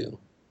makers do.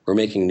 We're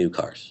making new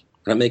cars.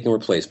 We're not making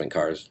replacement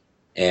cars.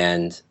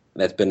 And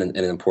that's been an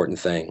important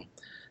thing.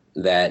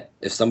 That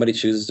if somebody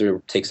chooses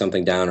to take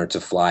something down or to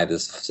fly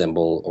this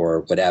symbol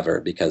or whatever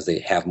because they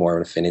have more of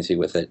an affinity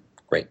with it,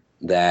 great.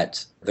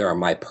 That there are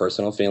my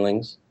personal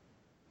feelings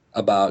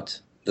about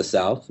the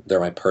South. There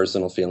are my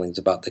personal feelings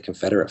about the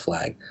Confederate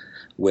flag,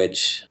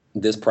 which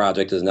this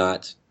project is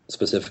not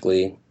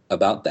specifically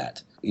about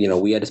that.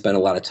 We had to spend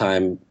a lot of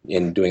time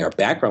in doing our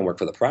background work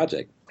for the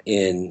project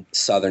in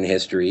Southern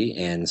history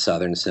and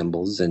Southern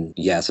symbols. And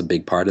yes, a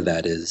big part of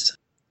that is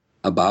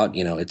about,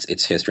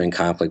 its history and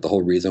conflict. The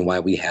whole reason why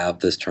we have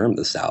this term,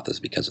 the South, is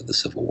because of the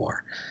Civil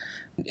War.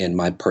 And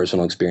my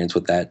personal experience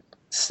with that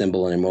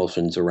symbol and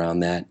emotions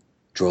around that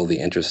drove the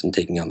interest in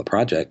taking on the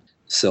project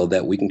so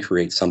that we can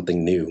create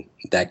something new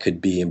that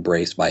could be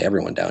embraced by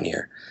everyone down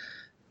here.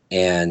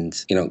 And,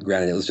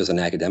 granted, it was just an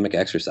academic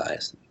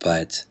exercise,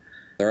 but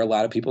there are a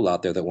lot of people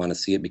out there that want to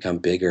see it become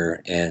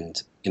bigger and,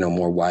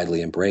 more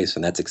widely embraced,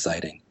 and that's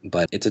exciting.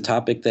 But it's a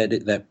topic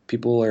that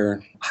people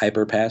are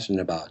hyper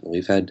passionate about.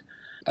 We've had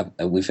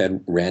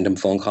random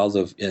phone calls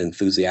of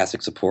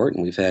enthusiastic support,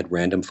 and we've had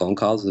random phone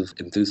calls of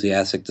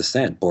enthusiastic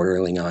dissent,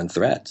 bordering on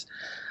threats.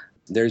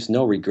 There's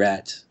no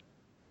regret.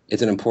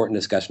 It's an important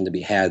discussion to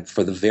be had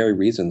for the very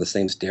reason, the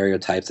same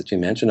stereotypes that you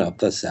mentioned of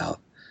the South,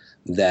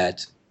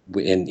 that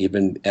and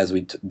even as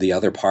the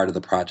other part of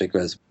the project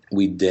was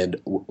we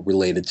did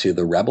related to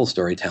the rebel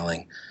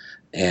storytelling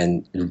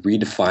and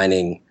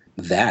redefining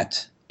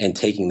that and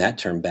taking that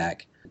term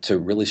back to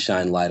really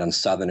shine light on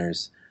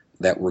Southerners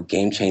that were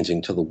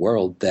game-changing to the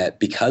world, that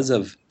because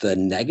of the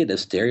negative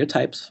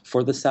stereotypes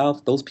for the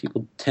South, those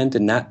people tend to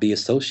not be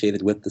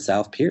associated with the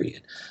South,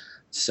 period.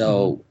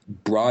 So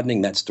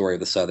broadening that story of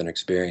the Southern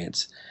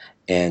experience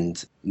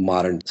and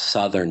modern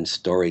Southern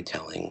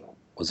storytelling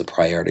was a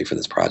priority for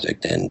this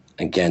project. And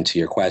again, to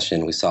your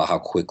question, we saw how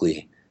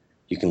quickly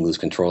you can lose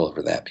control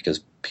over that because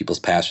people's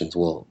passions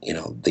will,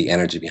 the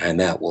energy behind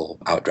that will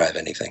outdrive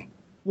anything.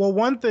 Well,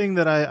 one thing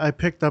that I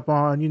picked up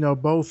on,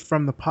 both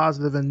from the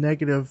positive and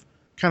negative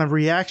kind of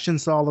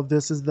reactions to all of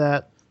this is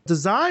that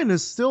design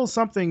is still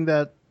something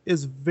that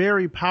is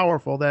very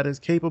powerful, that is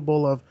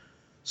capable of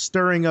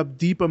stirring up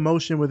deep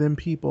emotion within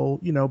people,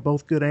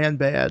 both good and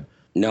bad.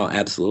 No,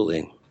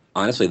 absolutely.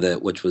 Honestly,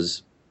 which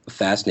was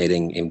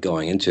fascinating in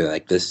going into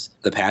like this,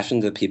 the passion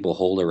that people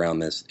hold around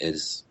this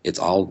is it's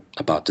all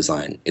about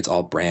design. It's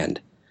all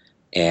brand.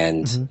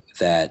 And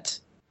that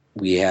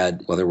we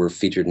had, whether we're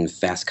featured in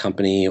Fast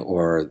Company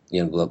or,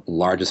 the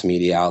largest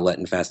media outlet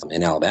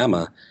in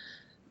Alabama,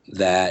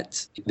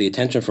 that the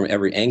attention from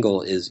every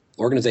angle is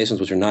organizations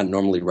which are not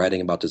normally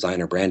writing about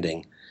design or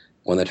branding.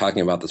 When they're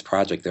talking about this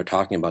project, they're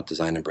talking about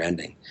design and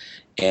branding.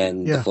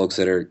 And the folks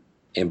that are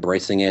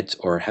embracing it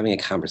or having a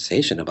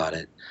conversation about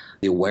it,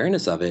 the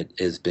awareness of it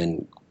has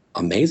been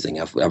amazing.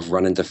 I've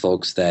run into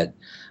folks that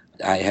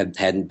I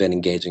hadn't been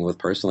engaging with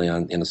personally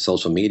in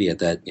social media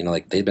that,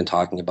 they'd been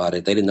talking about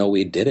it. They didn't know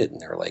we did it.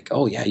 And they were like,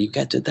 oh, yeah, you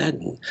guys did that.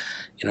 And,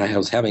 I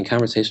was having a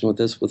conversation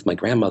with my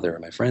grandmother or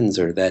my friends,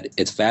 or that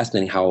it's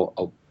fascinating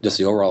how just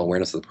the overall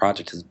awareness of the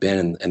project has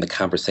been and the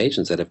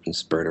conversations that have been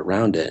spurred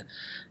around it,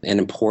 and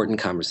important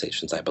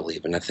conversations, I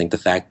believe. And I think the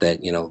fact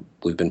that,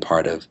 we've been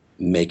part of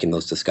making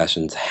those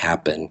discussions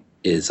happen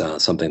is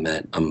something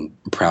that I'm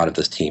proud of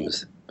this team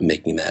is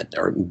making that,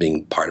 or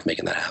being part of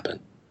making that happen.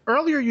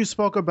 Earlier you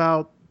spoke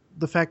about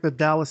the fact that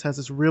Dallas has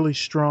this really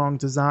strong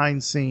design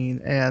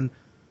scene, and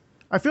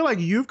I feel like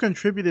you've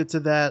contributed to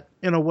that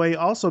in a way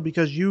also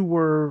because you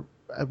were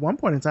at one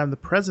point in time the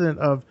president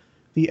of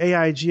the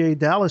AIGA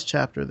Dallas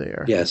chapter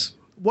there. Yes.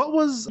 What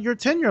was your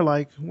tenure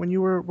like when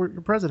you were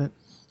president?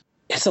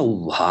 It's a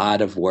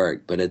lot of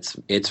work, but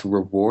it's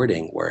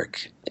rewarding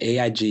work.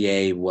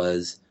 AIGA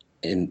was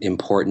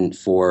important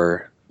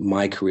for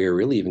my career,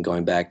 really even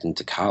going back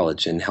into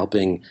college and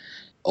helping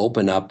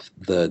open up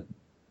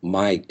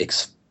my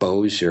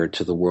exposure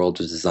to the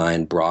world of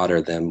design broader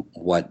than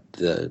what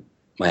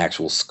my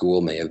actual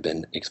school may have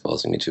been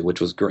exposing me to, which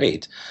was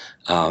great.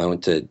 I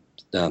went to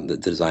the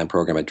design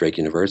program at Drake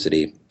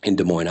University in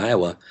Des Moines,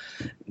 Iowa.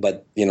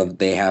 But,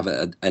 they have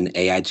an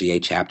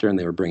AIGA chapter, and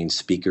they were bringing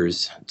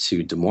speakers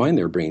to Des Moines.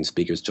 They were bringing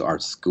speakers to our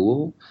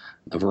school,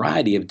 a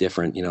variety of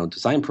different,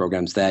 design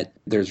programs that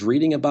there's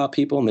reading about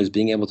people and there's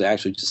being able to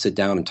actually just sit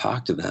down and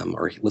talk to them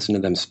or listen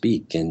to them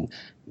speak and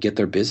get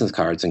their business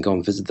cards and go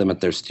and visit them at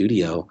their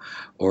studio,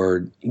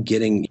 or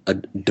getting a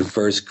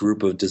diverse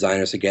group of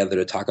designers together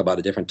to talk about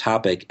a different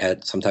topic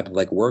at some type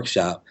of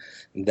workshop.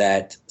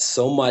 That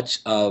so much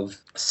of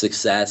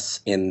success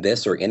in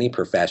this or any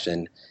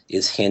profession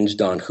is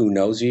hinged on who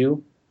knows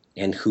you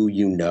and who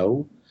you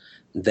know,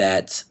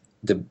 that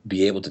to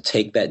be able to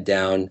take that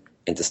down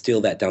and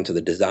distill that down to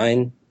the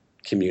design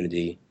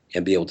community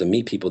and be able to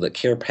meet people that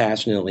care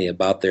passionately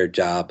about their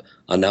job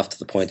enough to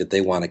the point that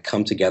they want to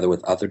come together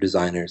with other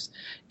designers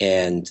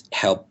and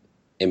help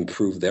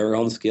improve their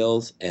own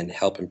skills and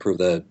help improve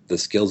the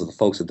skills of the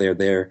folks that they're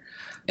there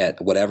at,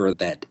 whatever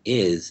that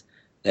is,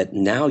 that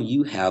now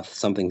you have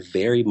something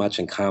very much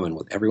in common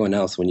with everyone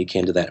else when you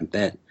came to that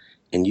event.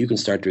 And you can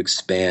start to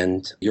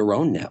expand your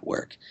own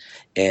network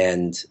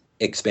and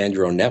expand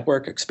your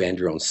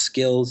own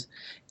skills,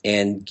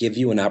 and give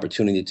you an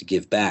opportunity to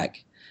give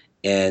back.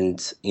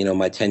 And,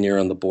 my tenure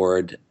on the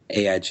board,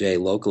 AIJ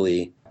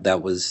locally,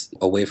 that was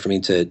a way for me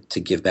to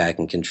give back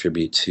and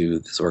contribute to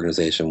this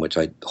organization, which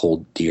I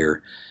hold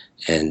dear,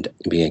 and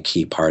being a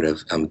key part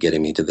of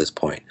getting me to this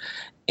point.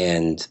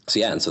 And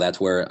so that's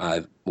why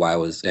I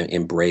was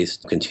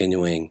embraced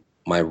continuing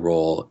my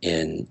role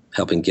in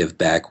helping give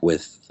back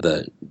with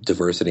the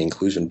Diversity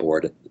Inclusion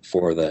Board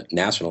for the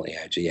National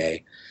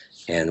AIGA.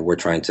 And we're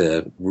trying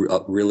to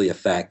really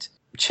affect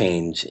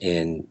change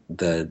in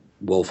the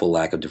woeful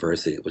lack of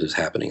diversity which is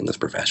happening in this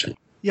profession.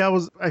 Yeah,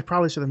 I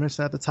probably should have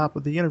mentioned at the top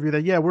of the interview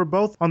that, we're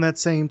both on that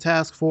same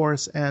task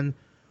force. And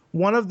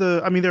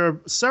there are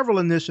several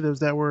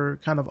initiatives that we're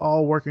kind of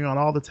all working on,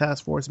 all the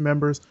task force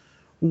members.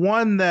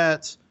 One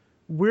that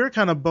we're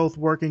kind of both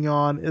working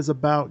on is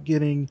about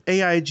getting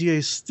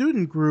AIGA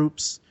student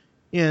groups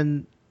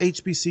in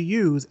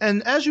HBCUs.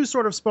 And as you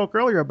sort of spoke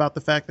earlier about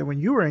the fact that when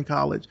you were in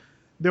college,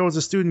 there was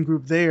a student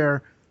group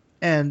there,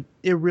 and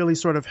it really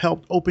sort of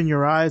helped open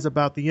your eyes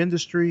about the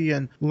industry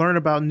and learn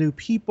about new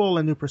people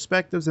and new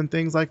perspectives and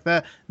things like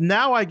that.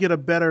 Now I get a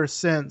better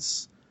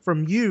sense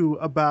from you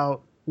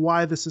about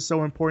why this is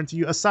so important to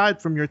you.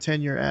 Aside from your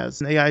tenure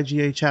as an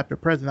AIGA chapter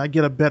president, I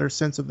get a better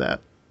sense of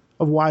that,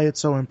 of why it's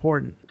so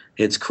important.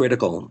 It's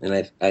critical. And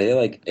I feel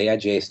like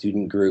AIGA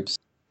student groups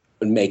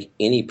would make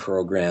any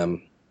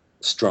program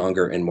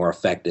stronger and more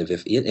effective.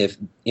 If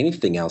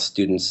anything else,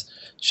 students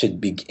should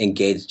be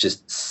engaged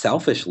just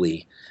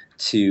selfishly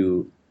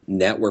to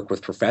network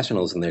with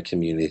professionals in their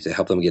community to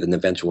help them get an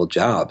eventual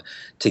job,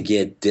 to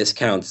get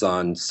discounts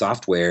on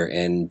software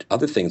and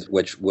other things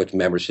which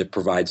membership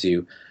provides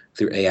you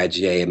through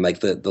AIGA. And like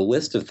the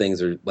list of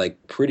things are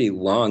like pretty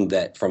long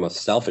that from a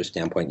selfish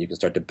standpoint you can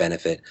start to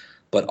benefit.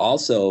 But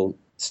also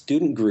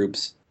student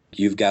groups,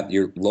 you've got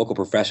your local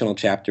professional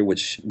chapter,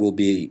 which will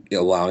be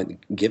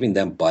giving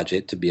them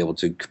budget to be able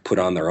to put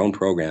on their own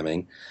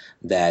programming,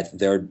 that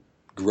they're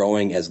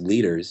growing as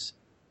leaders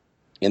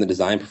in the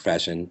design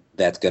profession.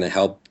 That's going to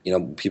help,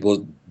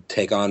 people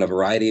take on a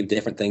variety of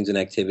different things and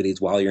activities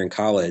while you're in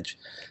college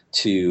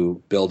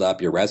to build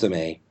up your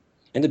resume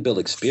and to build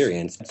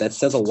experience. That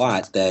says a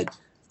lot, that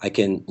I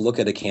can look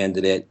at a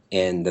candidate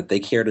and that they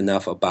cared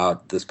enough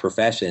about this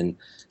profession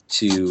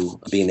to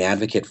be an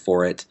advocate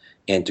for it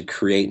and to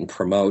create and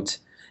promote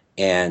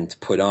and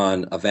put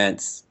on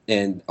events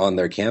and on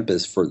their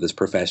campus for this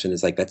profession.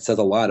 Is like, that says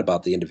a lot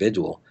about the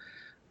individual.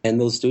 And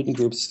those student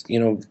groups,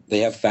 they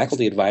have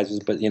faculty advisors,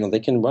 but, they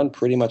can run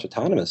pretty much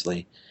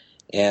autonomously.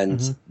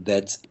 And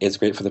it's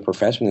great for the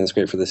profession and it's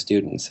great for the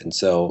students. And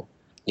so,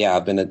 yeah,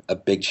 I've been a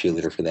big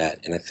cheerleader for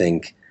that. And I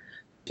think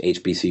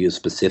HBCUs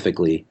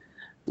specifically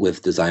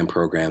with design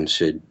programs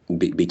should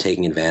be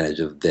taking advantage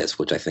of this,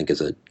 which I think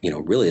is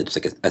really it's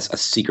like a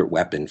secret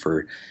weapon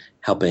for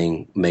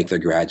helping make their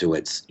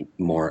graduates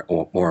more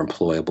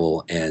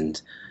employable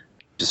and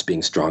just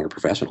being stronger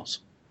professionals.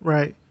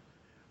 Right.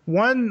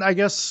 One, I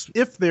guess,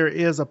 if there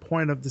is a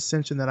point of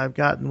dissension that I've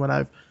gotten when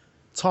I've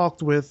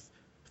talked with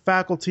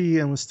faculty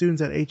and with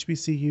students at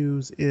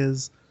HBCUs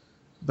is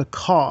the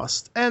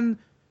cost. And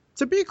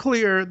to be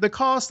clear, the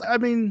cost, I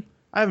mean,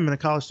 I haven't been a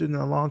college student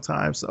in a long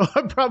time, so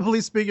I'm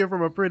probably speaking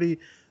from a pretty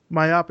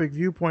myopic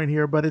viewpoint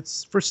here, but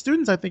it's for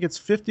students, I think it's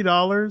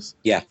 $50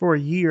 for a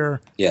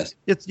year. Yes.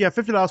 It's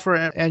 $50 for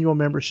an annual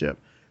membership,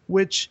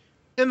 which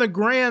in the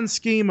grand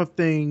scheme of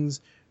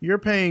things, you're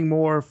paying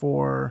more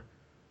for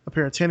a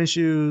pair of tennis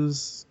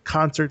shoes,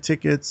 concert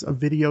tickets, a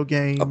video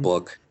game, a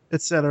book,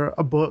 etc.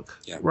 A book,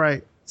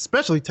 right?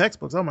 Especially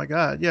textbooks. Oh my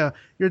God, yeah,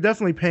 you're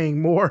definitely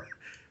paying more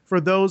for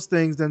those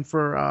things than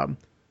for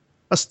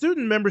a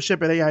student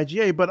membership at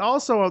AIGA. But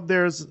also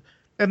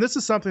and this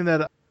is something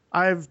that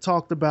I've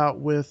talked about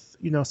with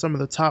some of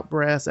the top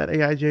brass at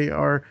AIGA,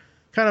 are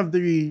kind of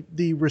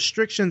the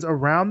restrictions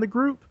around the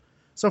group.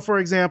 So, for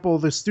example,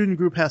 the student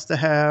group has to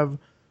have,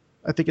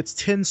 I think it's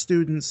 10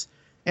 students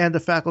and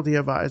a faculty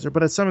advisor.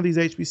 But at some of these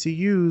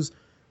HBCUs,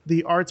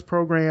 the arts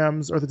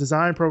programs or the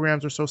design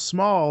programs are so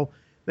small,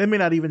 they may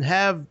not even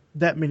have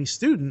that many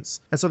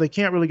students. And so they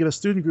can't really get a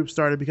student group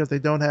started because they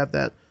don't have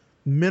that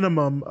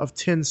minimum of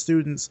 10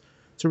 students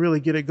to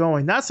really get it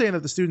going. Not saying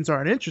that the students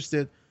aren't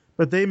interested,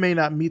 but they may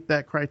not meet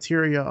that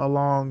criteria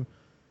along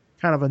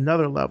kind of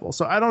another level.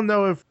 So I don't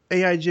know if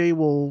AIJ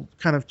will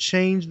kind of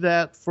change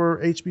that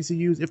for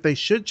HBCUs, if they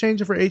should change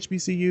it for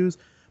HBCUs.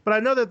 But I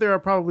know that there are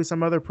probably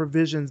some other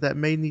provisions that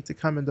may need to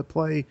come into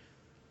play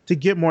to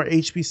get more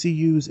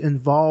HBCUs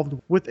involved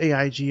with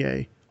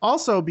AIGA.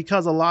 Also,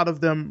 because a lot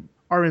of them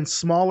are in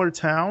smaller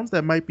towns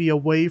that might be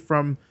away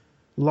from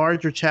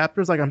larger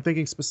chapters. Like I'm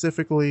thinking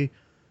specifically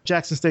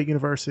Jackson State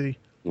University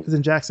is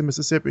in Jackson,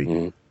 Mississippi.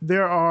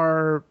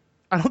 Mm-hmm.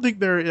 I don't think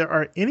there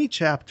are any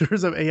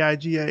chapters of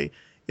AIGA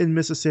in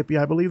Mississippi.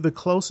 I believe the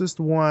closest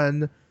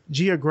one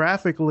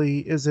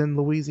geographically is in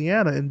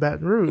Louisiana, in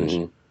Baton Rouge.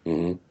 Mm-hmm.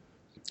 Mm-hmm.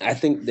 I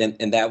think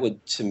and that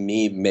would, to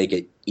me, make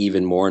it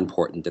even more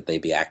important that they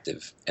be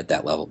active at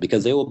that level,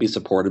 because they will be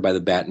supported by the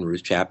Baton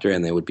Rouge chapter,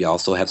 and they would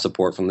also have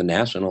support from the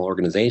national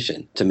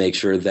organization to make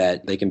sure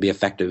that they can be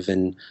effective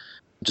in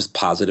just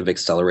positive,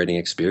 accelerating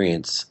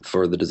experience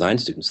for the design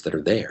students that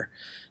are there.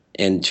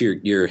 And to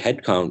your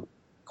headcount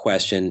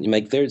question,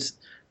 like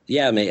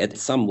at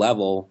some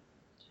level,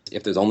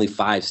 if there's only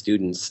 5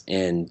 students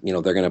and,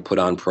 they're going to put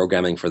on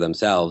programming for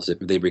themselves, if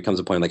there becomes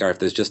a point like, all right, if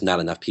there's just not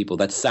enough people,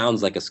 that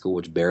sounds like a school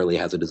which barely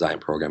has a design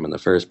program in the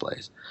first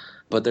place.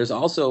 But there's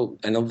also,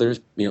 I know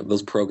there's,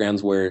 those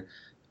programs where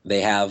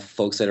they have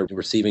folks that are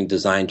receiving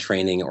design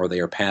training, or they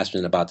are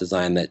passionate about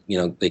design, that,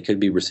 they could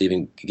be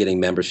getting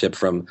membership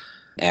from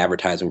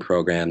advertising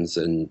programs.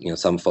 And,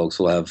 some folks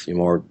will have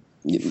more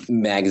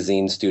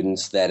magazine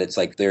students that it's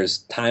like there's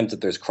times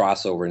that there's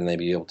crossover and they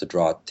be able to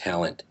draw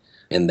talent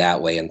in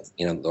that way. And,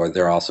 or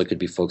there also could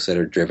be folks that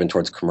are driven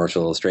towards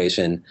commercial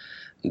illustration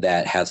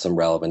that has some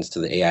relevance to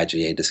the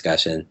AIGA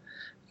discussion,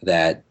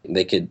 that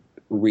they could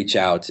reach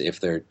out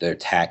if they're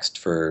taxed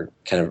for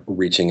kind of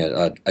reaching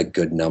a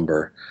good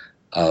number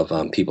of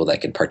people that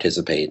could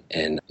participate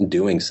in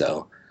doing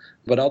so.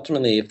 But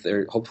ultimately, if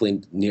they're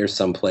hopefully near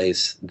some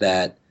place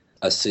that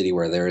a city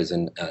where there is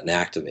an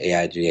active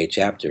AIGA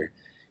chapter,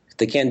 if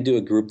they can't do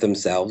a group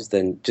themselves,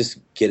 then just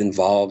get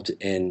involved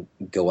and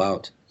go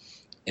out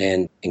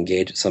and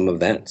engage at some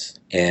events.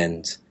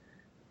 And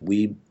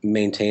we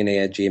maintain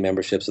AIGA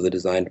memberships of the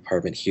design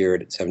department here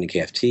at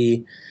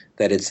 70KFT,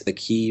 that it's the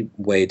key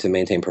way to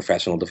maintain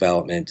professional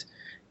development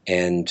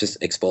and just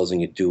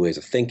exposing you to new ways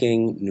of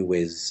thinking, new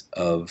ways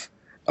of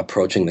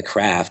approaching the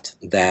craft,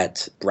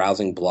 that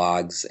browsing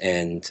blogs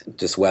and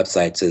just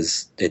websites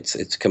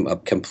it's a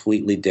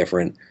completely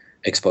different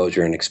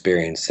exposure and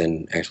experience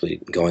and actually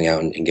going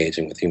out and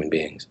engaging with human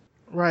beings.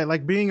 Right.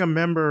 Like being a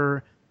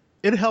member,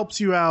 it helps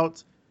you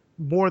out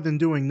more than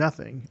doing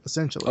nothing,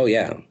 essentially. Oh,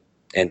 yeah.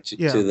 And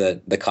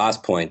to the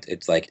cost point,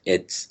 it's like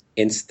it's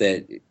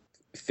instant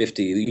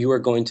 50. You are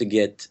going to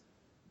get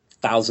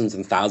thousands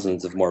and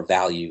thousands of more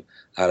value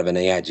out of an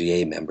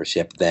AIGA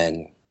membership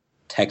than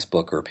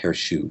textbook or a pair of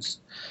shoes.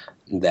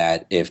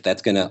 That if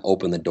that's going to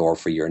open the door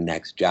for your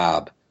next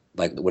job,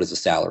 like what is the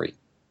salary?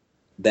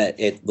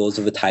 Those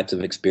are the types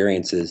of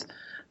experiences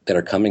that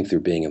are coming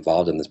through being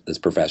involved in this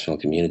professional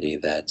community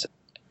that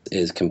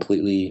is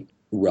completely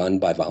run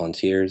by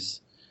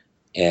volunteers.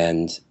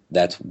 And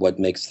that's what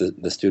makes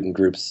the student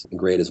groups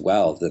great as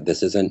well, that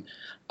this isn't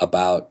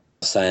about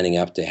signing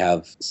up to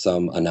have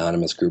some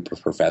anonymous group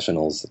of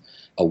professionals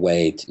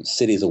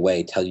cities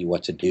away tell you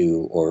what to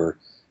do, or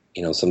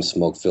some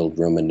smoke-filled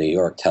room in New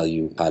York tell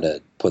you how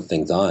to put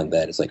things on.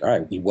 That it's like, all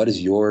right, what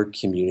is your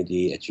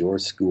community at your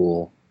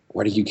school?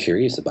 What are you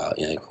curious about?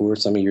 Who are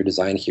some of your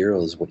design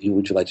heroes? What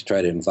would you like to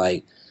try to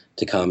invite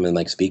to come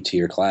and speak to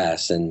your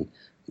class? And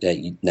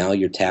that now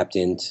you're tapped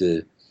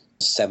into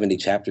 70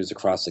 chapters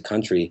across the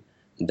country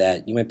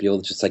that you might be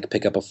able to just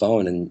pick up a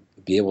phone and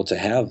be able to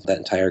have that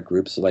entire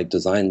group's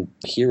design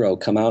hero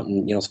come out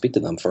and speak to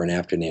them for an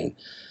afternoon.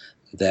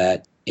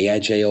 That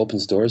AIJ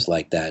opens doors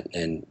like that,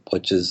 and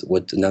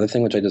another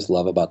thing which I just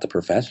love about the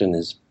profession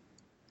is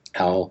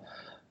how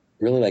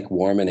really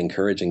warm and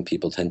encouraging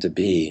people tend to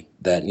be.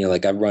 That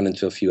I've run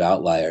into a few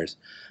outliers,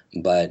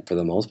 but for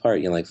the most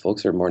part,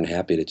 folks are more than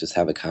happy to just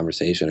have a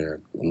conversation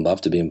or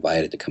love to be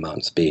invited to come out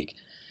and speak,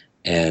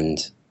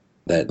 and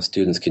that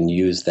students can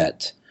use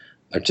that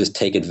or just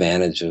take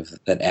advantage of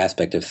that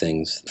aspect of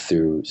things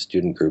through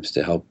student groups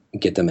to help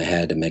get them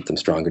ahead and make them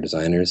stronger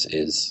designers.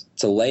 It's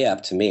a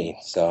layup to me.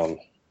 So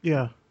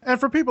yeah. And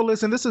for people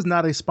listening, this is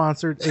not a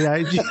sponsored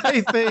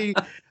AIGA thing.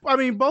 I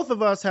mean, both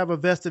of us have a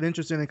vested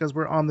interest in it because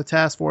we're on the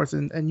task force,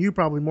 and you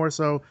probably more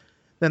so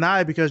than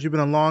I because you've been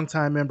a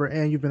longtime member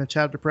and you've been a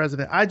chapter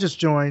president. I just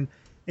joined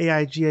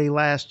AIGA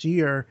last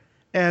year.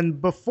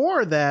 And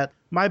before that,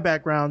 my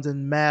background's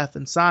in math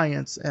and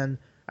science, and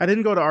I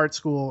didn't go to art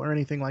school or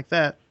anything like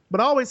that,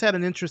 but I always had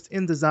an interest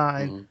in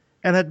design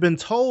and had been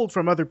told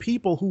from other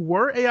people who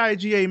were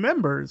AIGA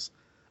members,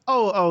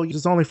 oh,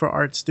 it's only for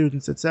art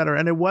students, et cetera.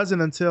 And it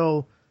wasn't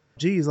until,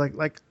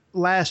 like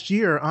last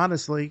year,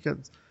 honestly,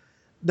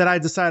 that I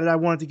decided I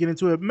wanted to get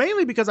into it,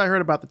 mainly because I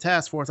heard about the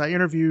task force. I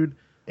interviewed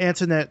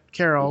Antoinette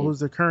Carroll, who's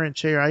the current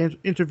chair. I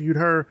interviewed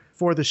her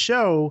for the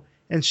show,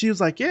 and she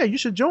was like, yeah, you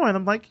should join.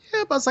 I'm like,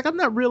 yeah, but I was like, I'm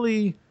not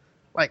really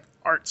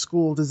art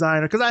school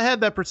designer, because I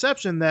had that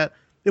perception that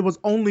it was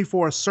only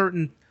for a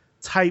certain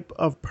type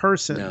of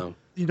person,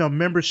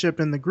 membership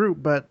in the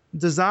group, but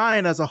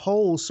design as a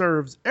whole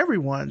serves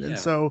everyone. Yeah. And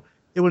so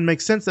it would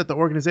make sense that the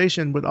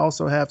organization would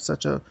also have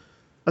such a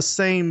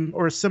same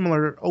or a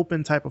similar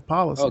open type of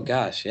policy. Oh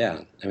gosh,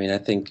 yeah. I mean, I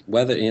think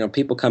whether,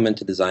 people come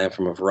into design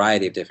from a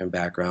variety of different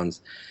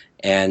backgrounds,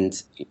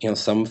 and,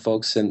 some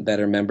folks that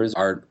are members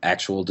are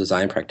actual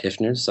design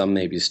practitioners. Some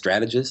may be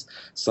strategists,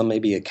 some may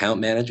be account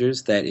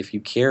managers, that if you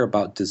care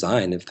about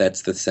design, if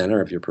that's the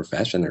center of your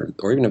profession,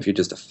 or even if you're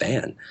just a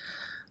fan,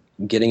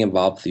 getting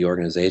involved with the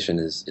organization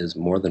is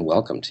more than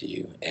welcome to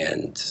you.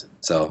 And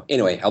so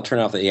anyway, I'll turn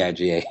off the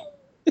AIGA.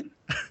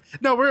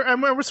 No,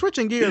 we're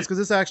switching gears because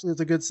this actually is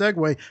a good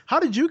segue. How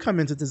did you come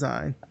into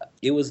design?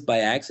 It was by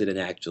accident,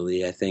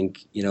 actually. I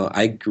think,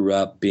 I grew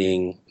up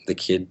being the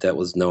kid that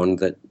was known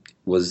that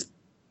was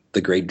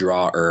the great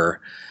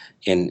drawer,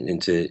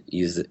 and to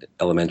use the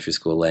elementary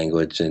school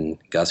language, and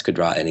Gus could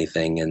draw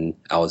anything. And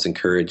I was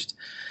encouraged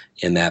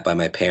in that by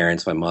my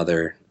parents. My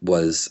mother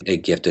was a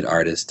gifted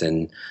artist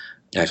and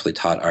actually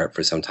taught art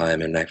for some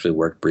time, and actually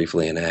worked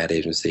briefly in an ad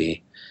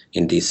agency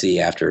in D.C.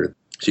 after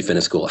she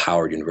finished school at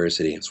Howard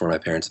University. It's where my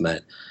parents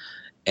met.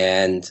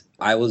 And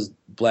I was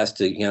blessed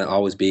to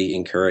always be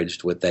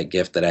encouraged with that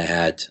gift that I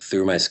had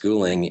through my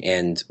schooling.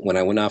 And when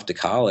I went off to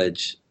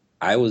college,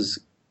 I was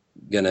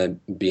going to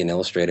be an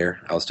illustrator.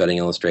 I was studying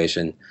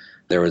illustration.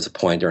 There was a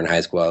point during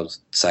high school I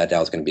decided I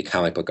was going to be a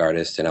comic book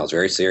artist, and I was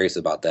very serious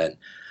about that.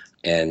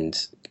 And,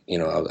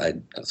 I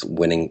was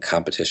winning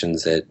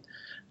competitions at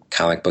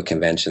comic book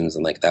conventions,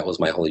 and that was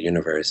my whole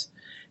universe.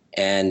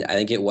 And I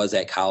think it was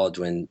at college,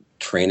 when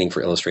training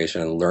for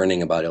illustration and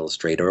learning about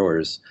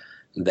illustrators,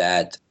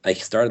 that I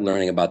started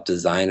learning about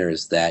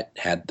designers that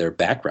had their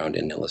background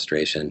in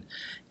illustration.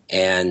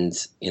 And,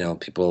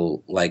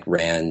 people like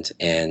Rand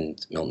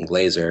and Milton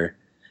Glaser,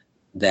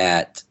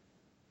 that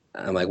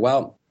I'm like,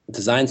 well,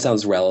 design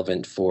sounds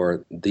relevant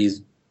for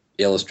these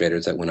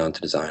illustrators that went on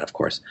to design, of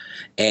course.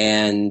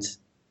 And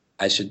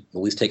I should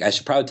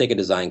probably take a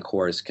design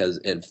course, because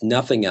if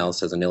nothing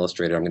else, as an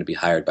illustrator, I'm going to be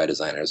hired by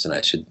designers, and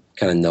I should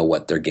kind of know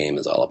what their game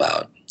is all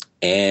about.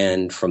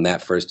 And from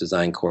that first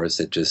design course,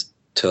 it just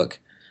took.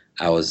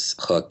 I was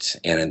hooked,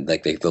 and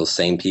those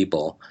same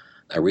people,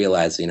 I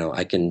realized,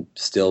 I can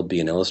still be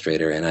an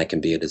illustrator and I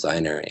can be a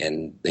designer,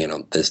 and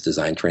this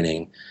design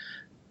training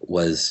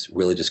was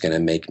really just going to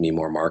make me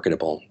more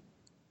marketable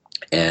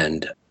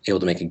and able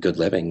to make a good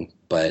living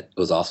but it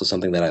was also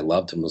something that I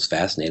loved and was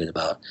fascinated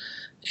about.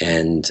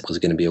 And it was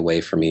going to be a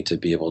way for me to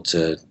be able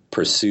to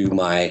pursue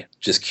my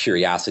just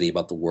curiosity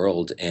about the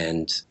world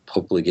and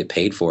hopefully get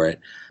paid for it.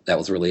 That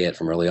was really it.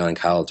 From early on in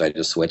college, I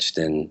just switched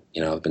and,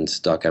 I've been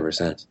stuck ever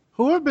since.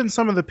 Who have been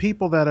some of the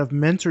people that have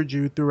mentored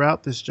you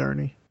throughout this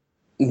journey?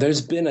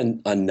 There's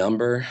been a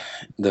number.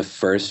 The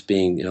first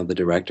being, the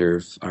director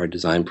of our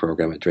design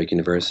program at Drake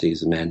University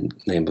is a man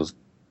by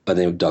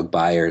the name of Doug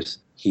Byers.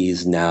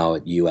 He's now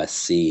at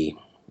USC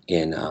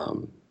in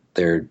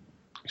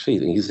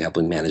he's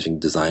helping managing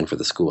design for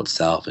the school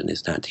itself, and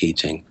he's not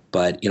teaching.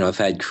 But, I've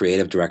had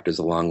creative directors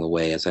along the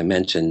way. As I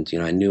mentioned,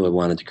 I knew I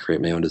wanted to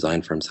create my own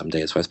design firm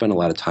someday. So I spent a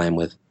lot of time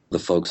with the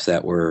folks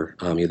that were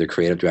either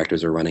creative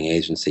directors or running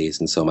agencies.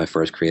 And so my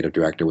first creative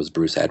director was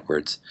Bruce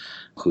Edwards,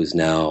 who's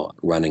now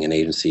running an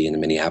agency in the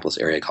Minneapolis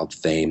area called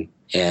Fame.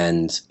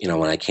 And,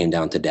 when I came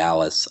down to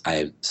Dallas,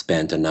 I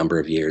spent a number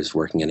of years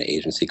working in an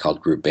agency called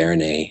Group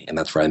Baronet, and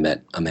that's where I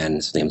met a man,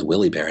 his name's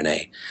Willie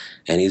Baronet.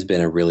 And he's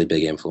been a really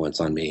big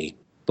influence on me,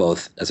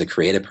 both as a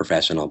creative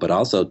professional, but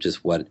also just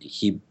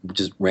he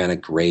just ran a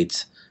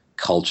great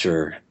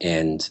culture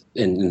and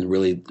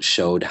really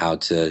showed how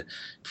to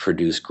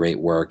produce great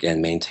work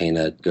and maintain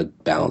a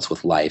good balance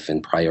with life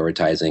and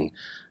prioritizing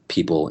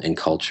people and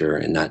culture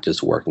and not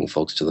just working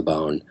folks to the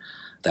bone.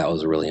 That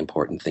was a really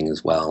important thing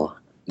as well.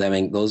 I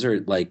mean, those are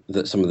like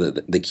some of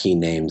the key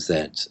names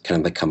that kind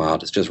of like come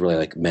out. It's just really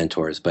like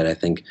mentors. But I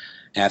think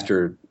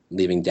after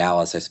leaving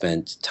Dallas, I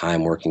spent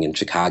time working in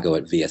Chicago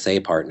at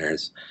VSA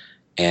Partners.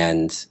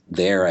 And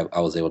there I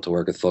was able to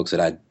work with folks that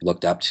I'd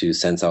looked up to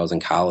since I was in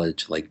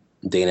college, like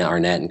Dana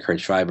Arnett and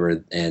Kurt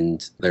Schreiber.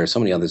 And there are so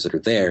many others that are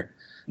there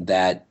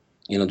that,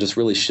 just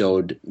really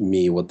showed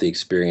me what the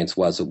experience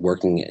was of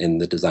working in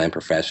the design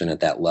profession at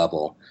that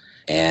level.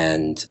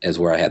 And is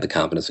where I had the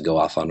confidence to go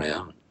off on my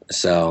own.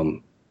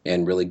 So,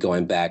 and really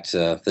going back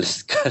to the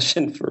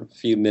discussion for a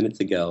few minutes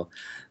ago,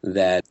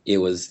 that it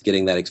was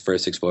getting that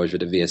first exposure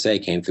to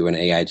VSA came through an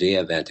AIG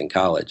event in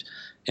college.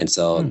 And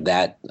so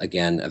that,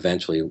 again,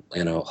 eventually,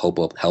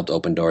 helped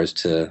open doors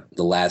to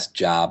the last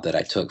job that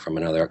I took from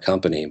another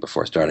company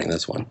before starting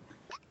this one.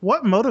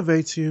 What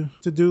motivates you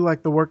to do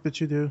like the work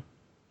that you do?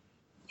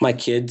 My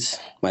kids,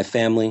 my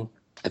family.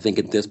 I think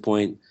at this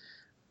point,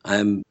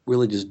 I'm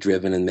really just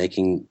driven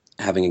and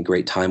having a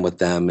great time with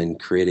them and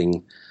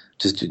creating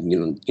just,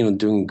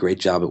 doing a great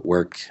job at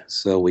work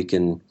so we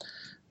can,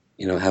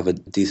 have a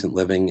decent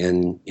living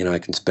and, I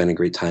can spend a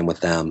great time with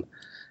them.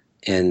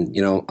 And,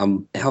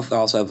 I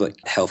also have a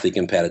healthy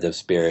competitive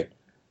spirit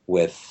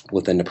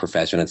within the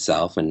profession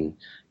itself. And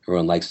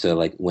everyone likes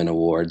to win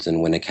awards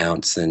and win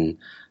accounts, and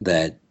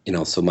that,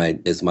 so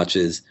as much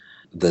as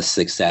the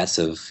success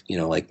of,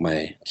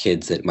 my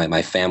kids,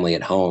 my family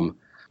at home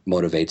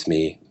motivates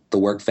me, the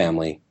work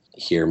family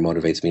here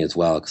motivates me as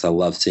well, because I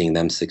love seeing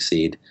them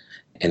succeed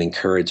and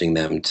encouraging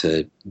them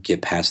to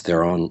get past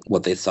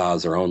what they saw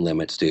as their own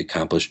limits to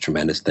accomplish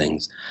tremendous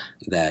things.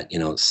 That,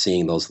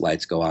 seeing those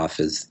lights go off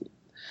is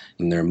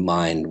in their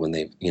mind when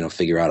they,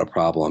 figure out a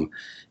problem,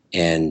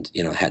 and,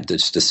 had to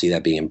see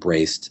that being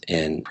embraced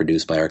and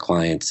produced by our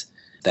clients.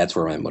 That's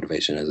where my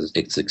motivation is.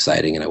 It's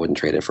exciting, and I wouldn't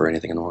trade it for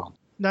anything in the world.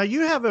 Now,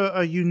 you have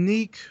a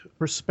unique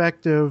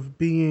perspective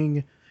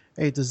being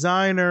a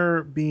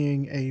designer,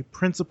 being a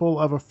principal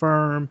of a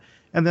firm,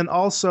 and then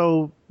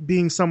also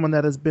being someone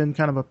that has been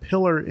kind of a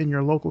pillar in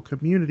your local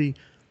community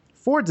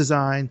for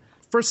design.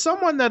 For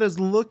someone that is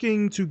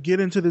looking to get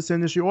into this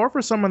industry, or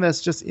for someone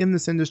that's just in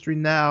this industry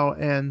now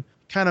and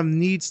kind of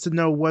needs to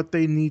know what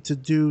they need to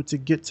do to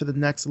get to the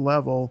next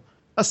level,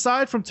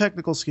 aside from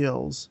technical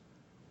skills,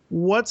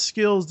 what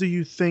skills do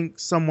you think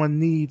someone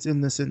needs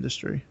in this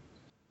industry?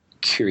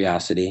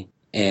 Curiosity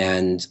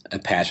and a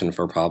passion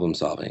for problem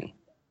solving.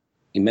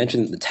 You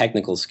mentioned the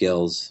technical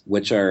skills,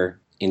 which are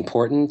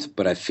important,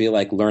 but I feel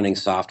like learning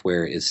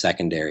software is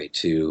secondary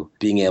to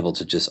being able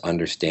to just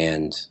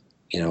understand,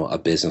 a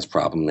business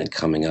problem and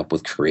coming up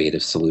with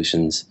creative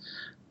solutions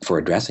for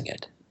addressing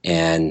it.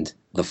 And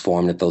the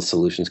form that those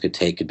solutions could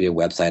take could be a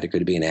website, it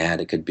could be an ad,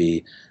 it could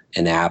be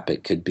an app,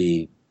 it could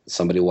be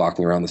somebody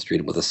walking around the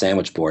street with a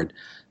sandwich board.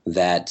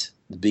 That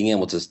being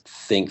able to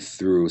think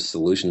through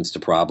solutions to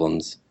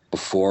problems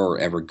before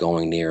ever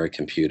going near a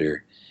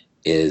computer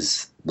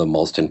is the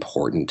most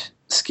important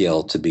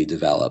skill to be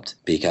developed,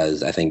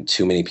 because I think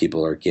too many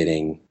people are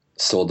getting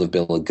sold a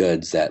bill of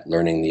goods that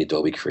learning the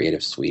Adobe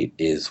Creative Suite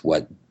is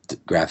what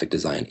graphic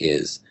design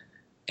is.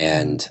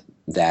 And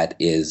that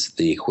is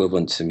the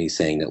equivalent to me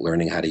saying that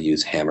learning how to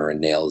use hammer and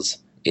nails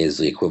is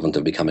the equivalent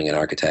of becoming an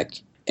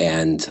architect.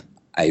 And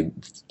I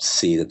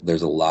see that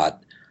there's a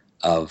lot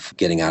of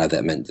getting out of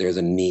that. There's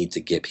a need to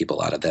get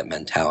people out of that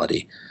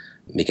mentality,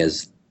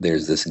 because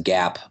there's this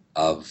gap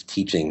of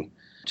teaching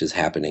which is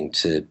happening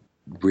to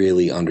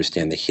really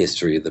understand the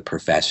history of the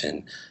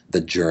profession,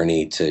 the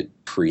journey to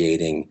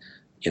creating,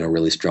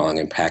 really strong,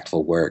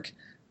 impactful work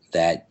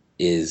that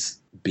is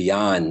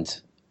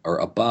beyond or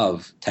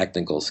above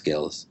technical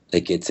skills,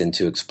 that gets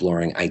into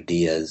exploring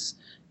ideas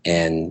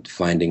and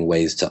finding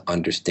ways to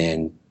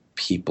understand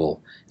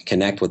people,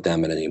 connect with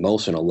them at an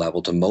emotional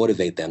level to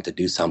motivate them to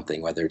do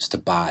something, whether it's to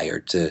buy or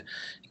to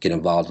get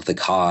involved with a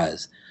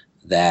cause,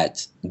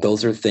 that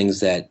those are things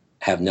that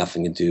have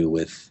nothing to do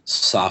with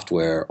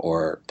software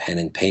or pen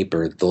and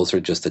paper. Those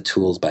are just the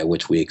tools by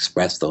which we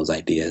express those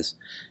ideas.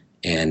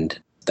 And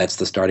that's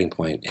the starting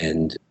point.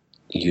 And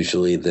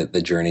usually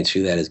the journey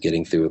to that is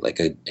getting through like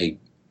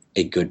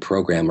a good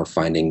program or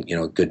finding,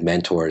 good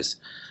mentors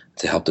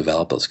to help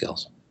develop those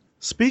skills.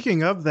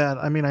 Speaking of that,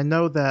 I mean, I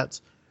know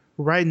that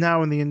right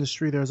now in the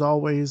industry, there's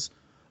always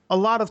a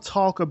lot of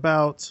talk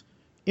about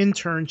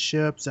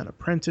internships and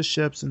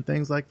apprenticeships and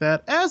things like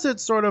that, as it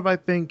sort of, I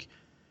think,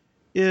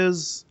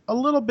 is a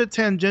little bit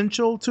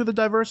tangential to the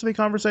diversity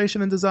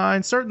conversation in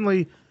design.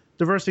 Certainly,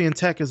 diversity in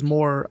tech is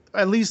more,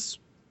 at least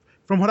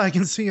from what I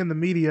can see in the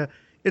media,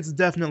 it's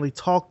definitely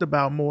talked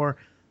about more.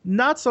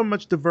 Not so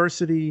much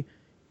diversity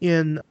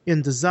in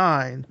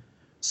design.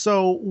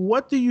 So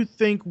what do you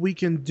think we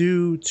can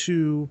do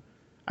to,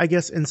 I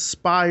guess,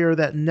 inspire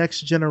that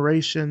next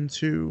generation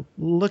to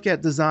look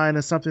at design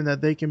as something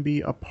that they can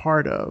be a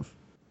part of?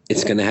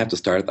 It's going to have to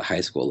start at the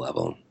high school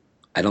level.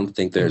 I don't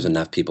think there's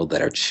enough people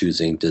that are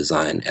choosing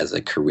design as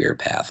a career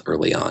path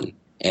early on.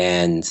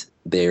 And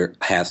there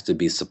has to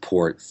be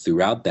support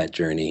throughout that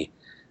journey,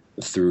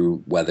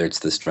 through whether it's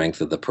the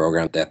strength of the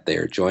program that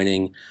they're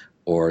joining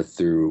or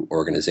through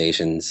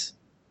organizations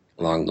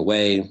along the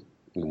way.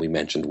 We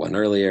mentioned one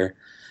earlier,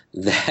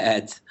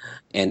 that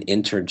and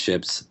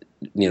internships,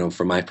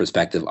 from my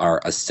perspective,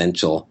 are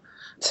essential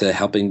to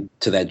helping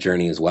to that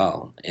journey as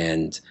well.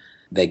 And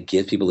that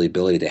give people the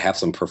ability to have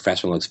some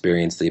professional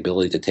experience, the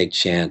ability to take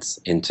chance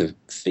and to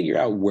figure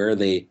out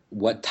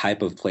what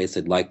type of place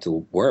they'd like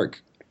to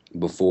work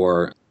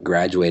before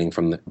graduating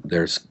from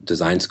their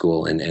design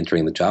school and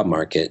entering the job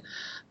market,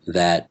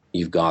 that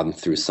you've gone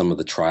through some of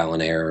the trial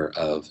and error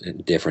of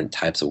different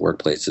types of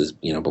workplaces,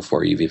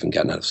 before you've even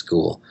gotten out of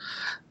school.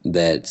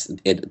 That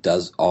it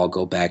does all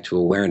go back to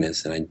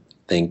awareness. And I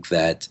think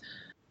that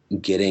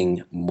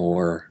getting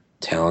more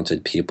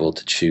talented people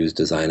to choose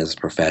design as a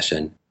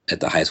profession at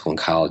the high school and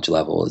college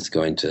level is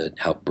going to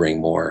help bring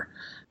more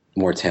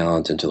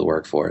talent into the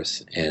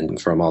workforce.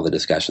 And from all the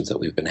discussions that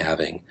we've been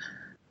having,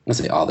 let's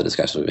say all the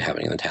discussions we've been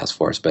having in the task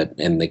force,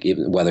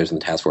 even whether it's in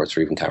the task force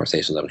or even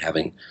conversations I've been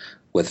having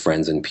with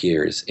friends and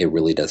peers, it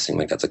really does seem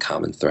like that's a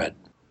common thread.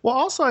 Well,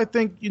 also, I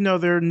think,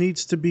 there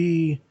needs to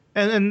be,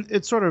 and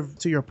it's sort of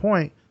to your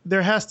point,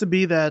 there has to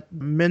be that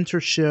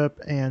mentorship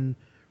and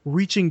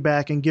reaching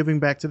back and giving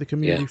back to the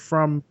community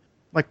from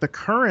like the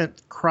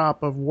current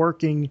crop of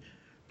working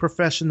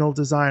professional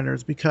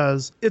designers,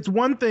 because it's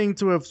one thing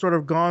to have sort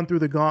of gone through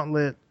the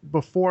gauntlet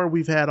before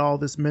we've had all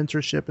this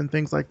mentorship and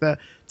things like that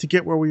to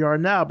get where we are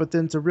now, but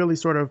then to really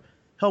sort of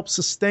help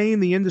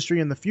sustain the industry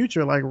in the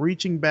future, like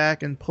reaching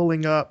back and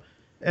pulling up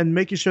and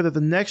making sure that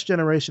the next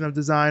generation of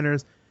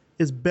designers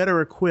is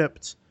better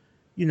equipped,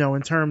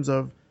 in terms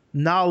of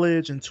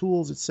knowledge and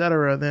tools, et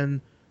cetera,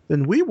 than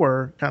we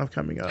were kind of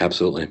coming up.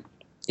 Absolutely.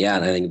 Yeah,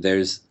 and I think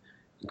there's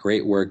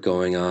great work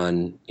going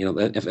on.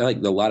 I feel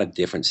like a lot of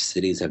different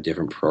cities have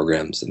different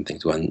programs and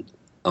things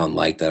on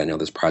like that. I know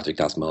there's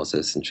Project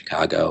Osmosis in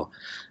Chicago.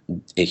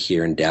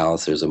 Here in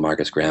Dallas, there's a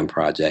Marcus Graham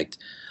project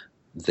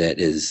that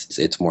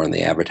it's more on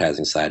the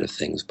advertising side of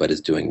things, but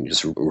is doing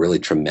just really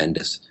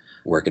tremendous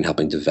work in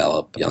helping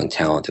develop young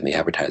talent in the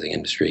advertising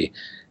industry.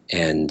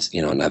 And,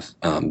 and I've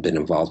been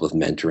involved with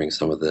mentoring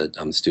some of the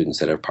students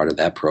that are part of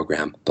that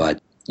program.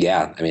 But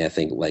yeah, I mean, I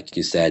think, like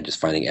you said, just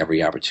finding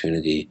every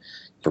opportunity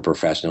for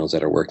professionals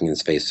that are working in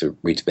space to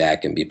reach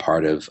back and be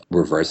part of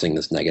reversing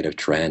this negative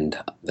trend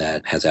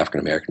that has African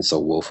Americans so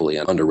woefully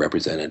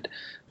underrepresented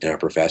in our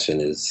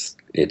profession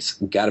it's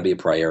got to be a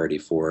priority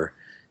for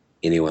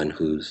anyone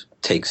who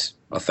takes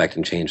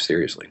affecting change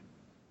seriously.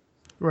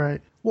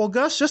 Right. Well,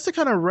 Gus, just to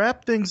kind of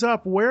wrap things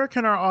up, where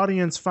can our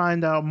audience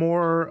find out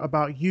more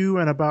about you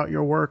and about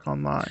your work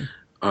online?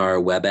 Our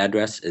web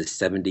address is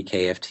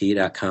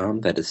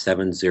 70kft.com. That is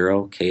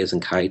 70, K as in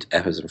kite,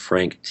 F as in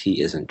Frank,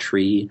 T as in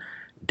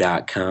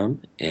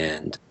tree.com.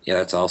 And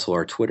that's also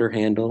our Twitter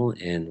handle,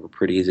 and we're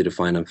pretty easy to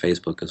find on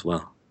Facebook as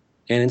well,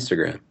 and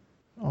Instagram.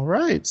 All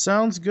right.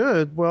 Sounds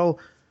good. Well,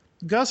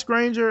 Gus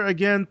Granger,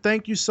 again,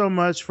 thank you so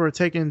much for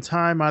taking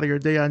time out of your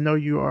day. I know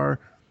you are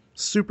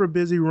super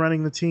busy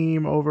running the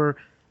team over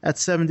at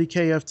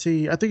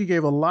 70KFT. I think you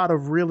gave a lot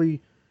of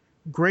really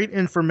great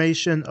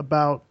information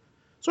about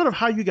sort of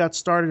how you got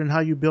started and how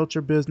you built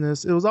your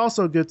business. It was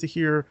also good to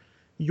hear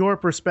your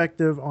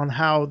perspective on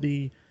how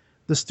the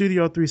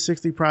Studio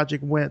 360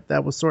 project went.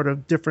 That was sort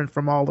of different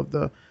from all of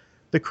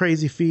the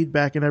crazy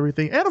feedback and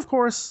everything. And of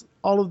course,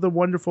 all of the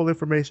wonderful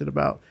information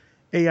about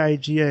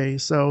AIGA.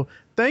 So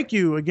thank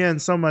you again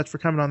so much for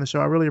coming on the show.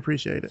 I really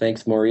appreciate it.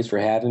 Thanks, Maurice, for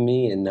having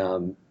me.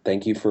 And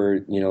thank you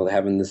for,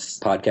 having this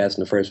podcast in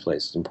the first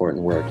place. It's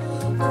important work.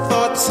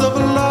 Thoughts of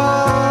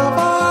love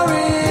are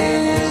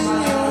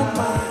in your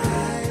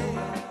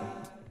mind.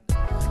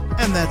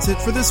 And that's it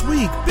for this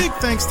week. Big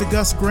thanks to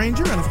Gus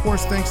Granger. And of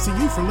course, thanks to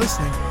you for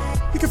listening.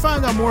 You can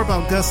find out more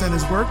about Gus and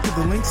his work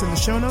through the links in the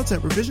show notes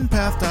at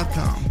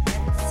revisionpath.com.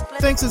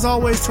 Thanks as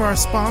always to our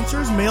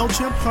sponsors,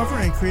 MailChimp, Hover,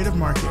 and Creative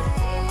Market.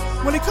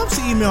 When it comes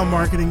to email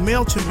marketing,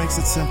 MailChimp makes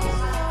it simple.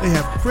 They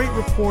have great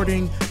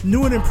reporting,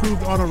 new and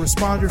improved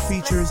autoresponder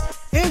features,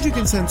 and you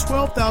can send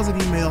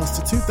 12,000 emails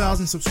to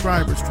 2,000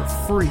 subscribers for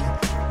free.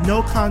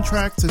 No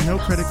contracts and no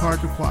credit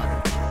card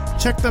required.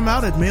 Check them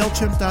out at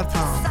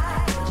MailChimp.com.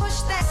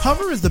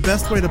 Hover is the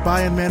best way to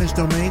buy and manage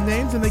domain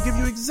names, and they give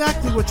you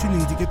exactly what you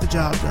need to get the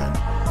job done.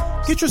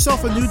 Get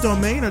yourself a new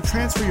domain or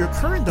transfer your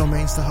current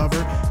domains to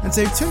Hover and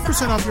save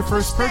 10% off your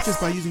first purchase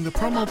by using the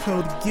promo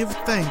code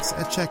GIVETHANKS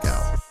at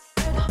checkout.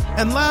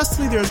 And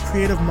lastly, there's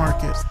Creative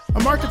Market, a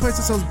marketplace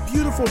that sells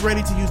beautiful,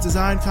 ready-to-use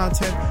design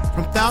content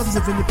from thousands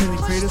of independent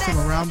creatives from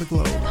around the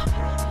globe.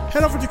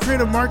 Head over to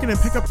Creative Market and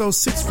pick up those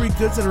 6 free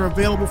goods that are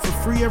available for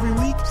free every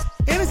week.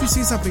 And if you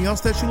see something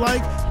else that you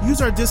like, use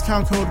our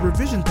discount code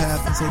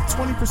RevisionPath and save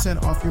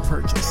 20% off your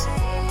purchase.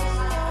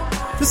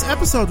 This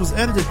episode was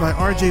edited by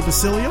RJ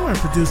Basilio and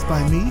produced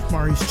by me,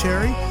 Maurice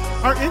Cherry.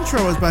 Our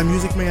intro is by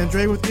Music Man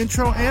Dre with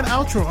intro and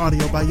outro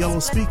audio by Yellow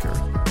Speaker.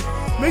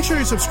 Make sure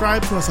you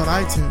subscribe to us on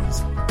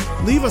iTunes.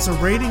 Leave us a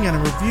rating and a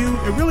review.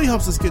 It really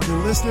helps us get new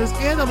listeners,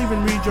 and I'll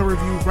even read your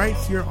review right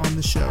here on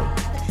the show.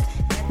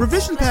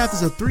 Revision Path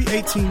is a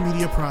 318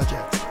 media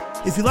project.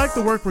 If you like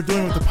the work we're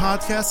doing with the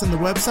podcast and the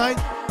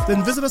website,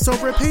 then visit us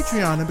over at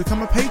Patreon and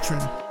become a patron.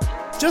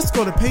 Just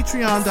go to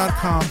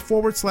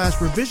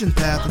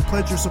patreon.com/revisionpath and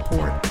pledge your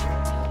support.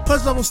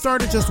 Pledge levels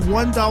start at just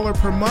 $1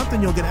 per month,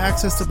 and you'll get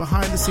access to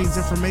behind-the-scenes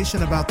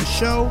information about the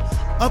show,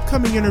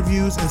 upcoming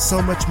interviews, and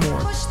so much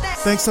more.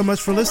 Thanks so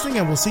much for listening,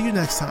 and we'll see you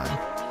next time.